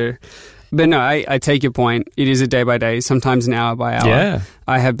women who do. But no, I take your point. It is a day by day, sometimes an hour by hour. Yeah.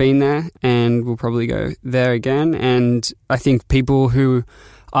 I have been there and will probably go there again. And I think people who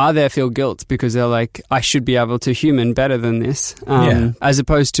are there feel guilt because they're like, I should be able to human better than this. As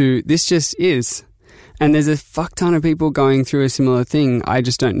opposed to, this just is. And there's a fuck ton of people going through a similar thing. I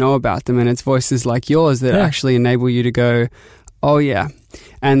just don't know about them. And it's voices like yours that actually enable you to go, oh yeah.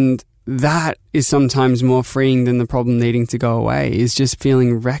 And that is sometimes more freeing than the problem needing to go away, is just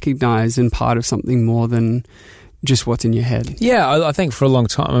feeling recognized and part of something more than just what's in your head. Yeah, I think for a long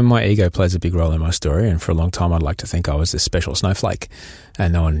time, my ego plays a big role in my story, and for a long time I'd like to think I was this special snowflake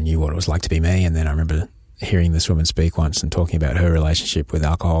and no one knew what it was like to be me. And then I remember hearing this woman speak once and talking about her relationship with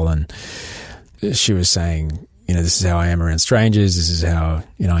alcohol, and she was saying, this is how I am around strangers, this is how,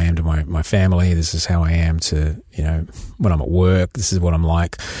 I am to my family, this is how I am to, when I'm at work, this is what I'm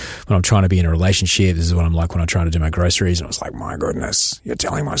like when I'm trying to be in a relationship, this is what I'm like when I try to do my groceries. And I was like, my goodness, you're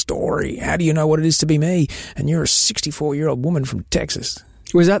telling my story. How do you know what it is to be me? And you're a 64-year-old woman from Texas.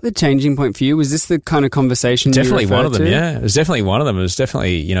 Was that the changing point for you? Was this the kind of conversation definitely you referred one of them, to? yeah. It was definitely one of them. It was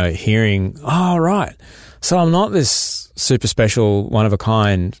definitely, hearing, oh, right. So I'm not this super special,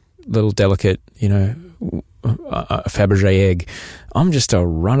 one-of-a-kind, little delicate, a Fabergé egg. I'm just a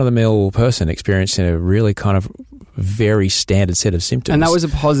run-of-the-mill person experiencing a really kind of very standard set of symptoms. And that was a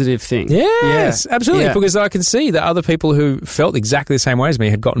positive thing. Yes, absolutely, because I can see that other people who felt exactly the same way as me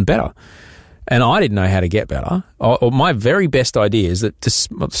had gotten better. and I didn't know how to get better. Or my very best idea is that the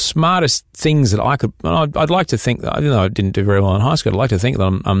smartest things that I could, I'd like to think that, even though I didn't do very well in high school, I'd like to think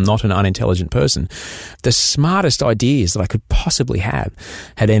that I'm not an unintelligent person. The smartest ideas that I could possibly have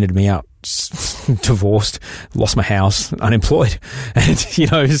had ended me up divorced, lost my house, unemployed, and,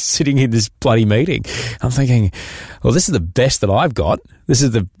 sitting in this bloody meeting. I'm thinking, well, this is the best that I've got. This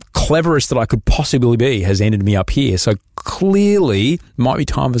is the cleverest that I could possibly be, has ended me up here. So clearly might be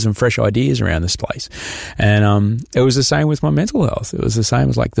time for some fresh ideas around this place. And it was the same with my mental health. It was the same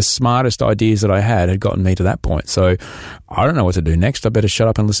as like the smartest ideas that I had gotten me to that point. So I don't know what to do next. I better shut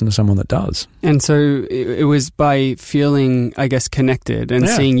up and listen to someone that does. And so it was by feeling, I guess, connected and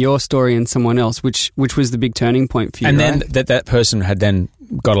seeing your story in someone else, which was the big turning point for you. And right? then that person had then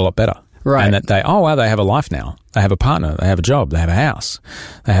got a lot better. Right. And that they have a life now. They have a partner. They have a job. They have a house.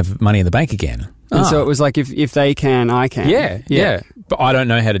 They have money in the bank again. And so it was like, if they can, I can. Yeah. But I don't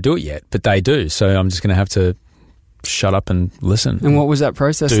know how to do it yet, but they do. So I'm just going to have to shut up and listen. And what was that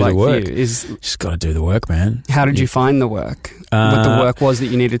process like for you? Just got to do the work, man. How did you find the work? What the work was that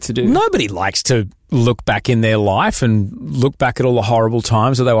you needed to do? Nobody likes to look back in their life and look back at all the horrible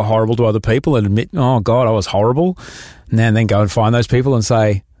times that they were horrible to other people and admit, oh, God, I was horrible. And then go and find those people and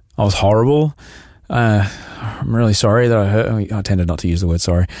say, I was horrible. I'm really sorry that I hurt. I tended not to use the word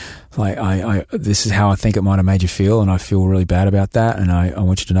sorry. Like, this is how I think it might have made you feel, and I feel really bad about that. And I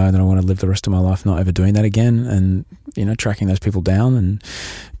want you to know that I want to live the rest of my life not ever doing that again. And, tracking those people down and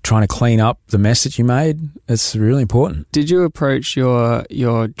trying to clean up the mess that you made. It's really important. Did you approach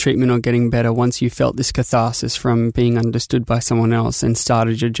your treatment or getting better once you felt this catharsis from being understood by someone else and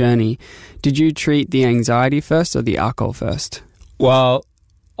started your journey? Did you treat the anxiety first or the alcohol first? Well,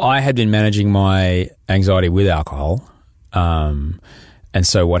 I had been managing my anxiety with alcohol. And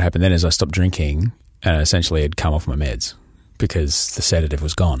so what happened then is I stopped drinking and essentially had come off my meds because the sedative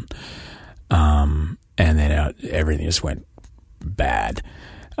was gone. And then everything just went bad.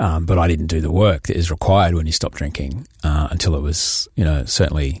 But I didn't do the work that is required when you stop drinking until it was,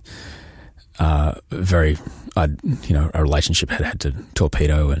 certainly a relationship had to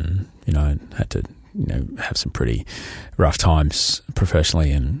torpedo and, had to, have some pretty rough times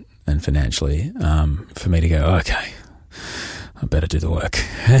professionally and financially for me to go, okay, I better do the work.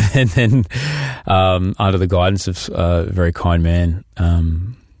 And then under the guidance of a very kind man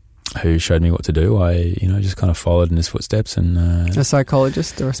who showed me what to do, I just kind of followed in his footsteps. And a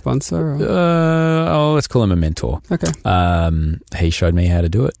psychologist or a sponsor? Or? Let's call him a mentor. Okay. He showed me how to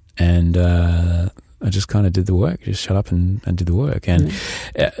do it, and I just kind of did the work, just shut up and did the work. And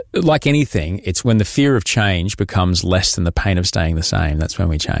like anything, it's when the fear of change becomes less than the pain of staying the same, that's when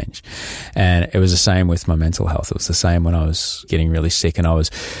we change. And it was the same with my mental health. It was the same when I was getting really sick and I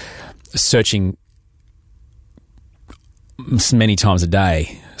was searching many times a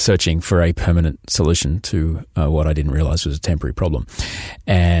day, searching for a permanent solution to what I didn't realize was a temporary problem.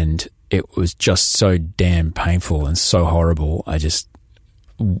 And it was just so damn painful and so horrible.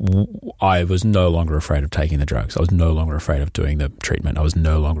 I was no longer afraid of taking the drugs. I was no longer afraid of doing the treatment. I was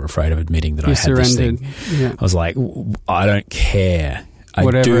no longer afraid of admitting that I had this thing. Yeah. I was like, I don't care.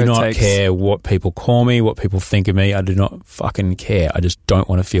 Whatever I do not takes. care what people call me, what people think of me. I do not fucking care. I just don't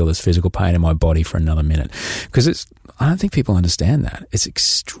want to feel this physical pain in my body for another minute. Because I don't think people understand that. It's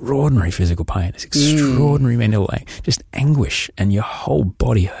extraordinary physical pain. It's extraordinary mental just anguish, and your whole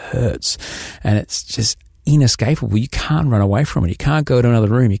body hurts. And it's just inescapable. You can't run away from it. You can't go to another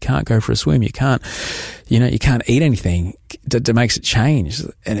room. You can't go for a swim. You can't eat anything that makes it change.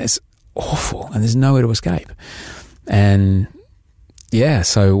 And it's awful. And there's nowhere to escape. And yeah,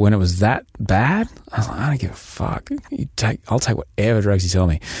 so when it was that bad, I was like, I don't give a fuck. I'll take whatever drugs you tell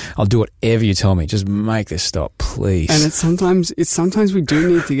me. I'll do whatever you tell me. Just make this stop, please. And sometimes we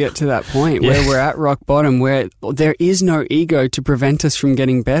do need to get to that point where we're at rock bottom, where there is no ego to prevent us from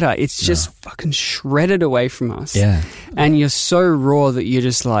getting better. It's just fucking shredded away from us. Yeah. And you're so raw that you're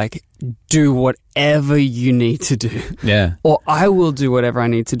just like, do whatever you need to do. Yeah. Or I will do whatever I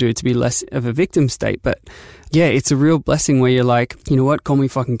need to do to be less of a victim state. But yeah, it's a real blessing where you're like, you know what, call me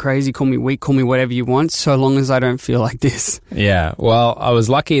fucking crazy, call me weak, call me whatever you want, so long as I don't feel like this. Yeah. Well, I was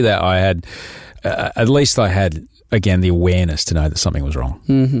lucky that I had, at least I had, again, the awareness to know that something was wrong.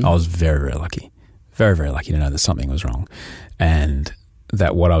 Mm-hmm. I was very, very lucky. Very, very lucky to know that something was wrong. And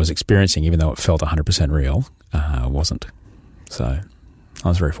that what I was experiencing, even though it felt 100% real, wasn't. So I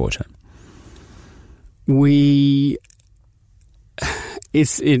was very fortunate. It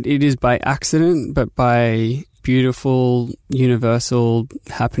is by accident, but by beautiful, universal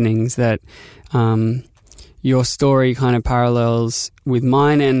happenings that your story kind of parallels with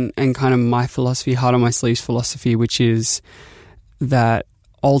mine and kind of my philosophy, heart on my sleeves philosophy, which is that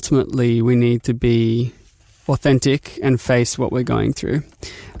ultimately we need to be authentic and face what we're going through.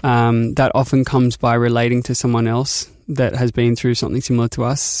 That often comes by relating to someone else that has been through something similar to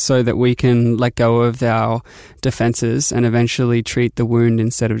us, so that we can let go of our defenses and eventually treat the wound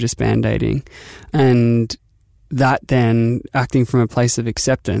instead of just band-aiding. And that then, acting from a place of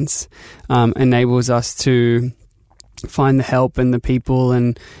acceptance, enables us to find the help and the people,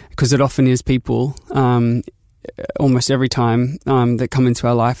 and because it often is people, almost every time, that come into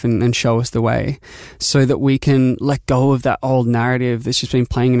our life and show us the way, so that we can let go of that old narrative that's just been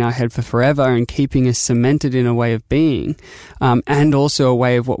playing in our head for forever and keeping us cemented in a way of being, and also a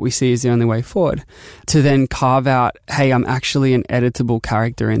way of what we see as the only way forward, to then carve out, hey, I'm actually an editable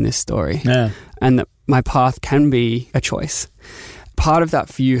character in this story. Yeah. And that my path can be a choice. Part of that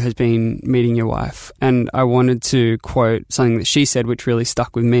for you has been meeting your wife, and I wanted to quote something that she said, which really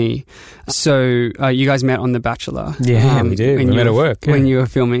stuck with me. So you guys met on The Bachelor. Yeah, we did. We met at work. When you were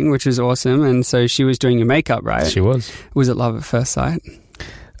filming, which was awesome. And so she was doing your makeup, right? She was. Was it love at first sight?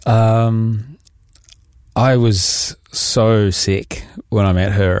 I was so sick when I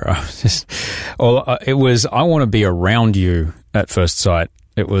met her. I was just, it was, I want to be around you at first sight.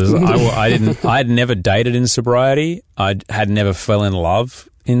 It was, I had never dated in sobriety. I had never fell in love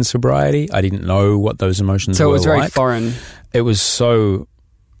in sobriety. I didn't know what those emotions were like. So it was very foreign. It was so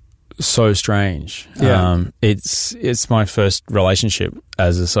strange. Yeah. It's my first relationship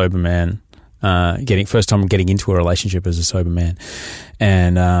as a sober man. First time getting into a relationship as a sober man.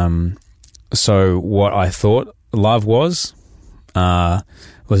 And, so what I thought love was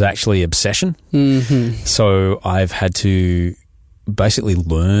actually obsession. Mm-hmm. So I've had to basically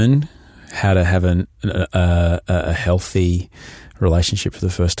learn how to have a healthy relationship for the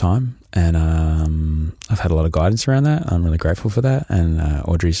first time, and I've had a lot of guidance around that. I'm really grateful for that, and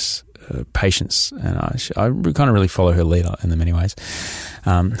Audrey's patience, and I kind of really follow her lead in many ways.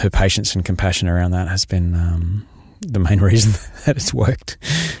 Her patience and compassion around that has been the main reason that it's worked.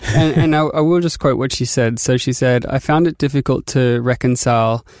 and I will just quote what she said. So she said, I found it difficult to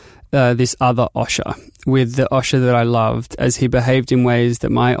reconcile this other Osher with the Osher that I loved, as he behaved in ways that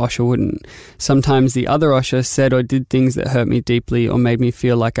my Osher wouldn't. Sometimes the other Osher said or did things that hurt me deeply or made me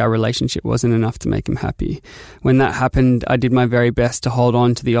feel like our relationship wasn't enough to make him happy. When that happened, I did my very best to hold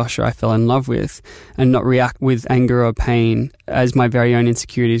on to the Osher I fell in love with and not react with anger or pain as my very own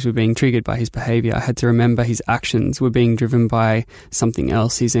insecurities were being triggered by his behavior. I had to remember his actions were being driven by something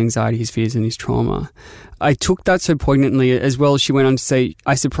else, his anxiety, his fears, and his trauma. I took that so poignantly. As well, she went on to say,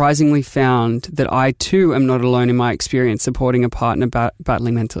 I surprisingly found that I too am not alone in my experience supporting a partner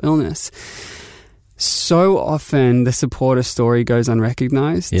battling mental illness. So often the supporter story goes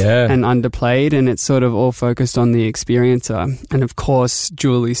unrecognized and underplayed, and it's sort of all focused on the experiencer. And of course,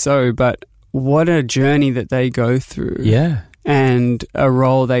 dually so, but what a journey that they go through. Yeah. And a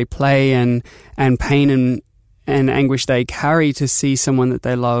role they play, and pain and anguish they carry to see someone that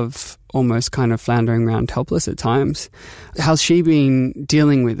they love almost kind of floundering around helpless at times. How's she been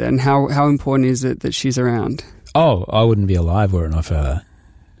dealing with it, and how important is it that she's around? Oh, I wouldn't be alive were it not for her.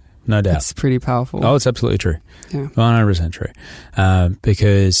 No doubt. It's pretty powerful. Oh, it's absolutely true. Yeah. 100% true.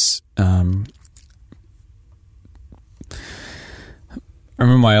 Because I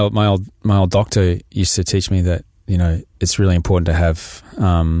remember my old doctor used to teach me that, you know, it's really important to have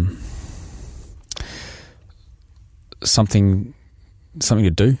something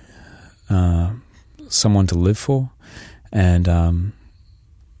to do, someone to live for, and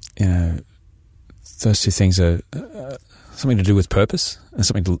you know, those two things are something to do with purpose and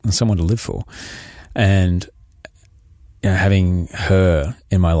someone to live for. And you know, having her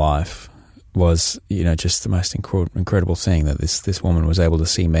in my life was, you know, just the most incredible thing, that this woman was able to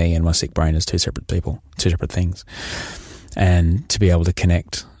see me and my sick brain as two separate people, two separate things, and to be able to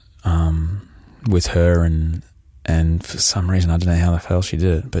connect with her, and for some reason, I don't know how the hell she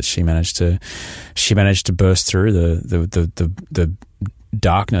did it, but she managed to burst through the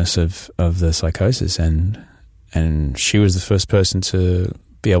darkness of the psychosis, and she was the first person to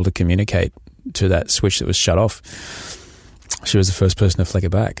be able to communicate to that switch that was shut off. She was the first person to flick it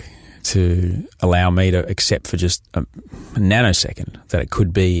back, to allow me to accept for just a nanosecond that it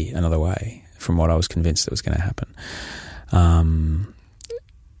could be another way from what I was convinced that was going to happen.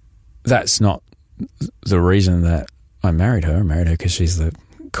 That's not the reason that I married her. I married her because she's the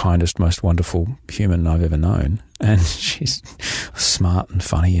kindest, most wonderful human I've ever known, and she's smart and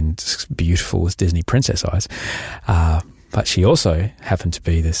funny and beautiful with Disney princess eyes. But she also happened to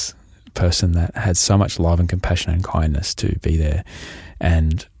be this person that had so much love and compassion and kindness to be there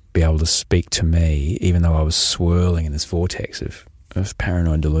and be able to speak to me, even though I was swirling in this vortex of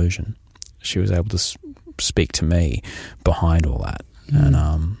paranoid delusion. She was able to speak to me behind all that. and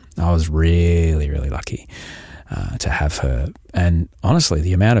I was really, really lucky to have her. And honestly,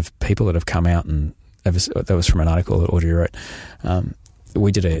 the amount of people that have come out, and that was from an article that Audrey wrote.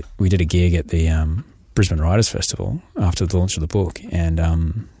 We did a gig at the Brisbane Writers Festival after the launch of the book, and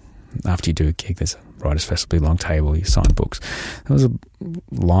after you do a gig, there's a Writers Festival, big long table, you sign books. There was a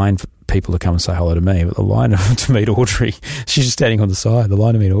line for people to come and say hello to me, but the line to meet Audrey, she's just standing on the side. The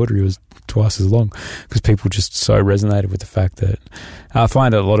line to meet Audrey was twice as long because people just so resonated with the fact that I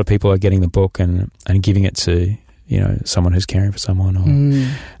find that a lot of people are getting the book and giving it to, you know, someone who's caring for someone, or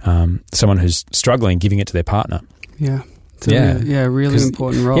someone who's struggling, giving it to their partner. Yeah. Really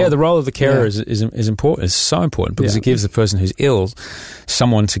important role. Yeah, the role of the carer is important. It's so important because it gives the person who's ill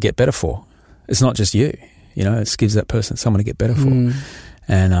someone to get better for. It's not just you, you know. It gives that person someone to get better for,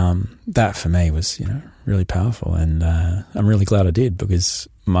 and that for me was, you know, really powerful. And I'm really glad I did, because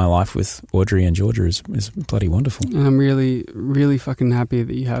my life with Audrey and Georgia is bloody wonderful. And I'm really, really fucking happy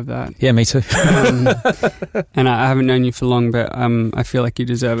that you have that. Yeah, me too. And I haven't known you for long, but I feel like you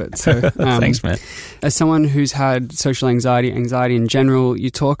deserve it. So thanks, man. As someone who's had social anxiety in general, you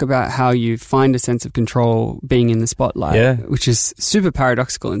talk about how you find a sense of control being in the spotlight, which is super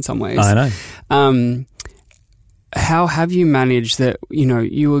paradoxical in some ways. I know. How have you managed that? You know,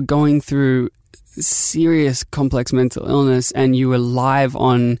 you were going through serious complex mental illness and you were live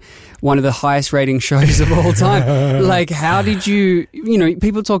on one of the highest rating shows of all time. Like, how did you know,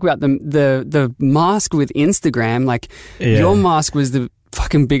 people talk about the mask with Instagram, like your mask was the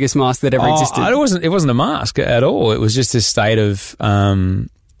fucking biggest mask that ever existed. It wasn't a mask at all. It was just this state of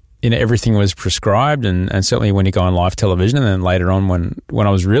you know, everything was prescribed, and certainly when you go on live television, and then later on when I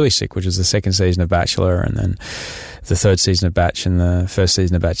was really sick, which was the second season of Bachelor, and then the third season of Batch and the first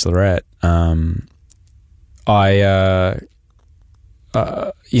season of Bachelorette,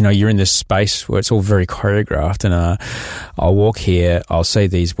 you know, you're in this space where it's all very choreographed, and I'll walk here, I'll say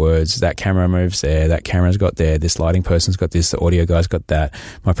these words, that camera moves there, that camera's got there, this lighting person's got this, the audio guy's got that,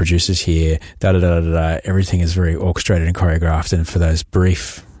 my producer's here, da-da-da-da-da, everything is very orchestrated and choreographed, and for those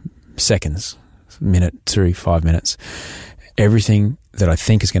brief seconds, minute, 5 minutes, everything that I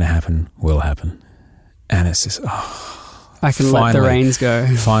think is going to happen will happen. And it's just, I can let the reins go.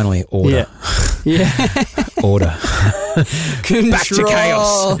 Finally, order. Yeah. Order. Back to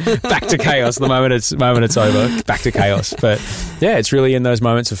chaos. Back to chaos. The moment it's over, back to chaos. But yeah, it's really in those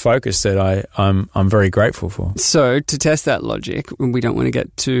moments of focus that I'm very grateful for. So to test that logic, we don't want to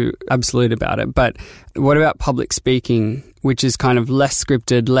get too absolute about it, but what about public speaking, which is kind of less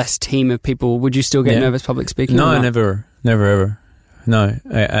scripted, less team of people? Would you still get nervous public speaking? No, never ever. No,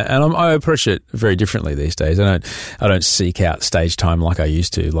 and I approach it very differently these days. I don't seek out stage time like I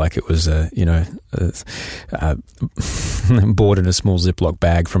used to, like it was bought in a small Ziploc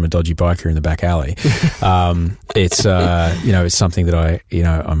bag from a dodgy biker in the back alley. It's it's something that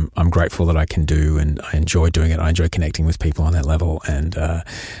I'm grateful that I can do, and I enjoy doing it. I enjoy connecting with people on that level, and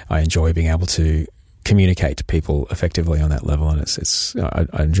I enjoy being able to communicate to people effectively on that level, and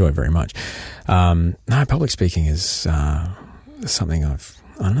I enjoy it very much. No, public speaking is something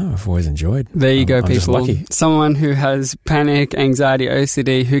I've always enjoyed. There you go, I'm people. just lucky. Someone who has panic, anxiety,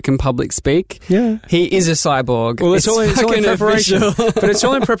 OCD, who can public speak. Yeah. He is a cyborg. Well, it's all in preparation. But it's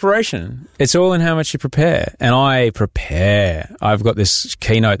all in preparation. It's all in how much you prepare. And I prepare. I've got this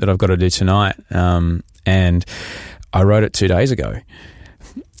keynote that I've got to do tonight, and I wrote it 2 days ago.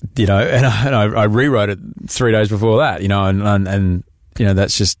 You know, and I rewrote it 3 days before that, you know, and you know,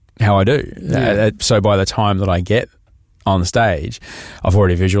 that's just how I do. Yeah. So by the time that I get on the stage, I've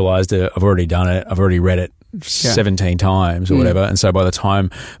already visualized it, I've already done it, I've already read it 17 times or whatever. And so by the time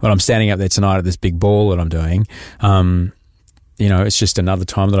when I'm standing up there tonight at this big ball that I'm doing, you know, it's just another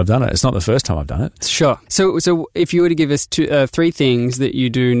time that I've done it. It's not the first time I've done it. Sure. So if you were to give us three things that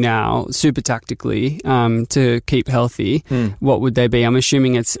you do now, super tactically, to keep healthy, what would they be? I'm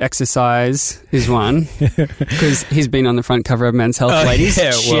assuming it's exercise is one, because he's been on the front cover of Men's Health, ladies.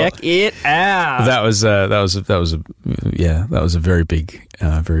 Yeah, check it out. That was a very big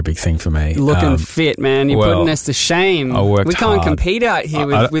thing for me. Looking fit, man. You're putting us to shame. I worked We can't hard. compete out here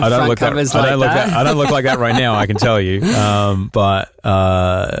with front covers like that. I don't look like that right now, I can tell you. But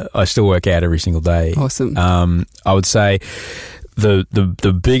I still work out every single day. Awesome. I would say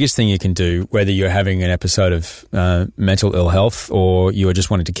the biggest thing you can do, whether you're having an episode of mental ill health or you are just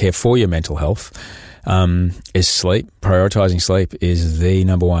wanting to care for your mental health, is sleep. Prioritizing sleep is the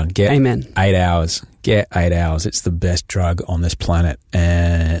number one. Get Amen. 8 hours. Get 8 hours. It's the best drug on this planet,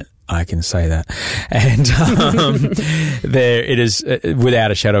 and I can say that. And there it is,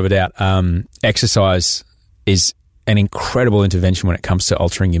 without a shadow of a doubt. Exercise is an incredible intervention when it comes to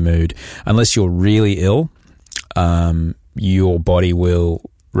altering your mood. Unless you're really ill, your body will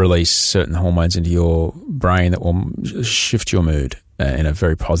release certain hormones into your brain that will shift your mood in a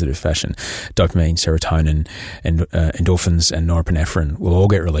very positive fashion. Dopamine, serotonin, and endorphins and norepinephrine will all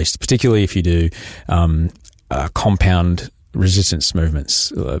get released, particularly if you do compound resistance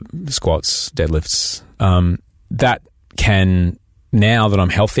movements, squats, deadlifts. That can, now that I'm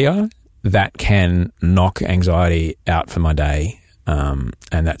healthier, that can knock anxiety out for my day. And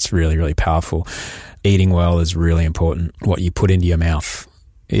that's really, really powerful. Eating well is really important. What you put into your mouth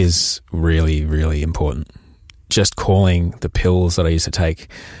is really, really important. Just calling the pills that I used to take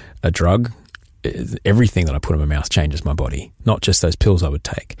a drug, everything that I put in my mouth changes my body, not just those pills I would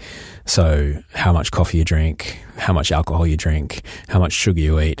take. So how much coffee you drink, how much alcohol you drink, how much sugar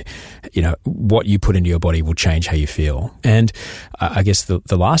you eat, what you put into your body will change how you feel. And I guess the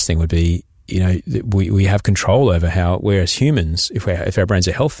last thing would be, we have control over how, whereas humans, if our brains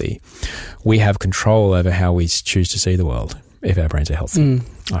are healthy, we have control over how we choose to see the world. If our brains are healthy.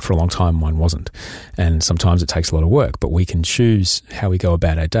 For a long time, mine wasn't. And sometimes it takes a lot of work, but we can choose how we go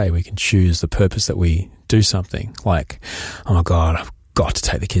about our day. We can choose the purpose that we do something. Like, oh my God, I've got to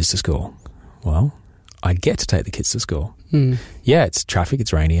take the kids to school. Well, I get to take the kids to school. Yeah, it's traffic,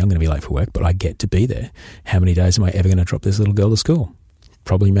 it's rainy, I'm going to be late for work, but I get to be there. How many days am I ever going to drop this little girl to school?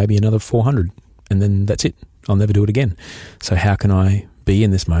 Probably maybe another 400. And then that's it. I'll never do it again. So how can I be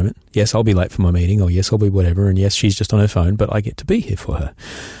in this moment? Yes, I'll be late for my meeting, or yes, I'll be whatever, and yes, she's just on her phone, but I get to be here for her.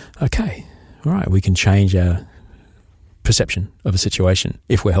 Okay, all right, we can change our perception of a situation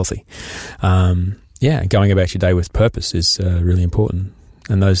if we're healthy. Going about your day with purpose is really important,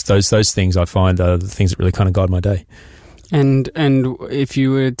 and those things I find are the things that really kind of guide my day. And if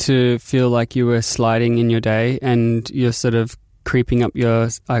you were to feel like you were sliding in your day and you're sort of creeping up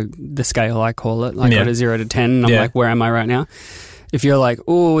the scale, I call it, like got a 0 to 10, and I'm like, where am I right now? If you're like,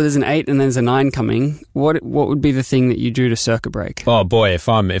 oh, there's an 8 and there's a 9 coming, what would be the thing that you do to circuit break? Oh boy, if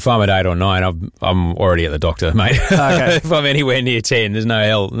I'm at 8 or 9, I'm already at the doctor, mate. Okay. If I'm anywhere near 10, there's no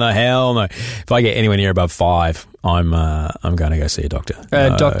hell, no. If I get anywhere near above 5, I'm going to go see a doctor.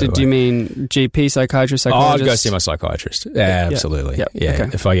 Doctor, do you mean GP, psychiatrist, psychologist? I'd go see my psychiatrist. Yeah, absolutely. Yep. Yeah. Okay.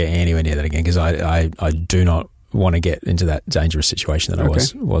 If I get anywhere near that again, because I do not want to get into that dangerous situation that I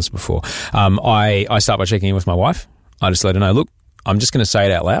was before. I start by checking in with my wife. I just let her know, look, I'm just going to say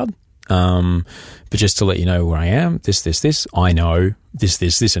it out loud, but just to let you know where I am, this, I know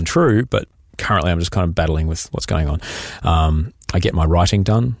this, and true, but currently I'm just kind of battling with what's going on. I get my writing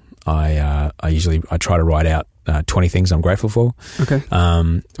done. I try to write out 20 things I'm grateful for,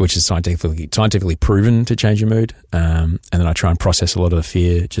 which is scientifically proven to change your mood. And then I try and process a lot of the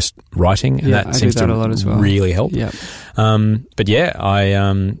fear just writing, and that seems to really help. Yeah. And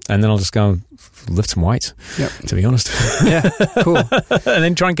then I'll just go and lift some weights, to be honest. Yeah, cool. And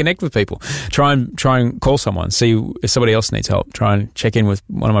then try and connect with people. Try and call someone, see if somebody else needs help. Try and check in with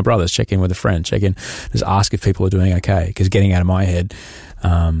one of my brothers, check in with a friend, just ask if people are doing okay, because getting out of my head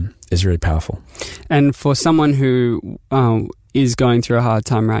is really powerful. And for someone who is going through a hard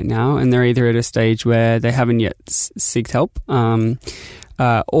time right now, and they're either at a stage where they haven't yet sought help,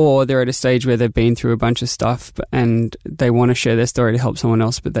 or they're at a stage where they've been through a bunch of stuff and they want to share their story to help someone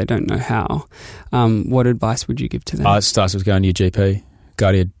else, but they don't know how, what advice would you give to them? It starts with going to your GP.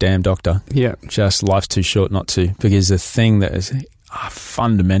 Go to your damn doctor. Yeah. Just life's too short not to, because the thing that is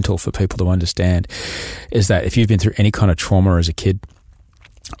fundamental for people to understand is that if you've been through any kind of trauma as a kid,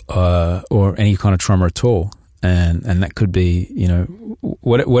 or any kind of trauma at all, and that could be,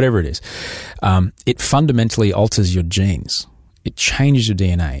 whatever it is, it fundamentally alters your genes. It changes your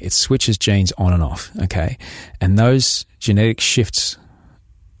DNA. It switches genes on and off, okay? And those genetic shifts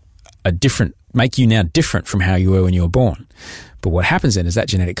are different, make you now different from how you were when you were born. But what happens then is that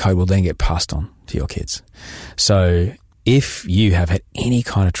genetic code will then get passed on to your kids. So if you have had any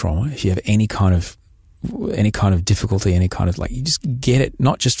kind of trauma, if you have any kind of difficulty, any kind of, you just get it,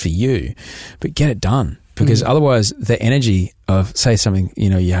 not just for you, but get it done. Because otherwise the energy of, say something,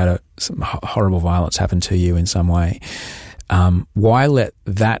 you had some horrible violence happen to you in some way, why let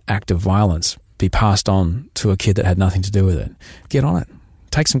that act of violence be passed on to a kid that had nothing to do with it? Get on it.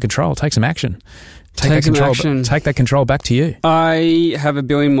 Take some control. Take some action. Take that control back to you. I have a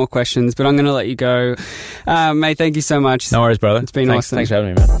billion more questions, but I'm going to let you go. Mate, thank you so much. No worries, brother. It's been awesome. Thanks for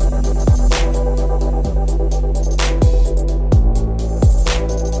having me, man.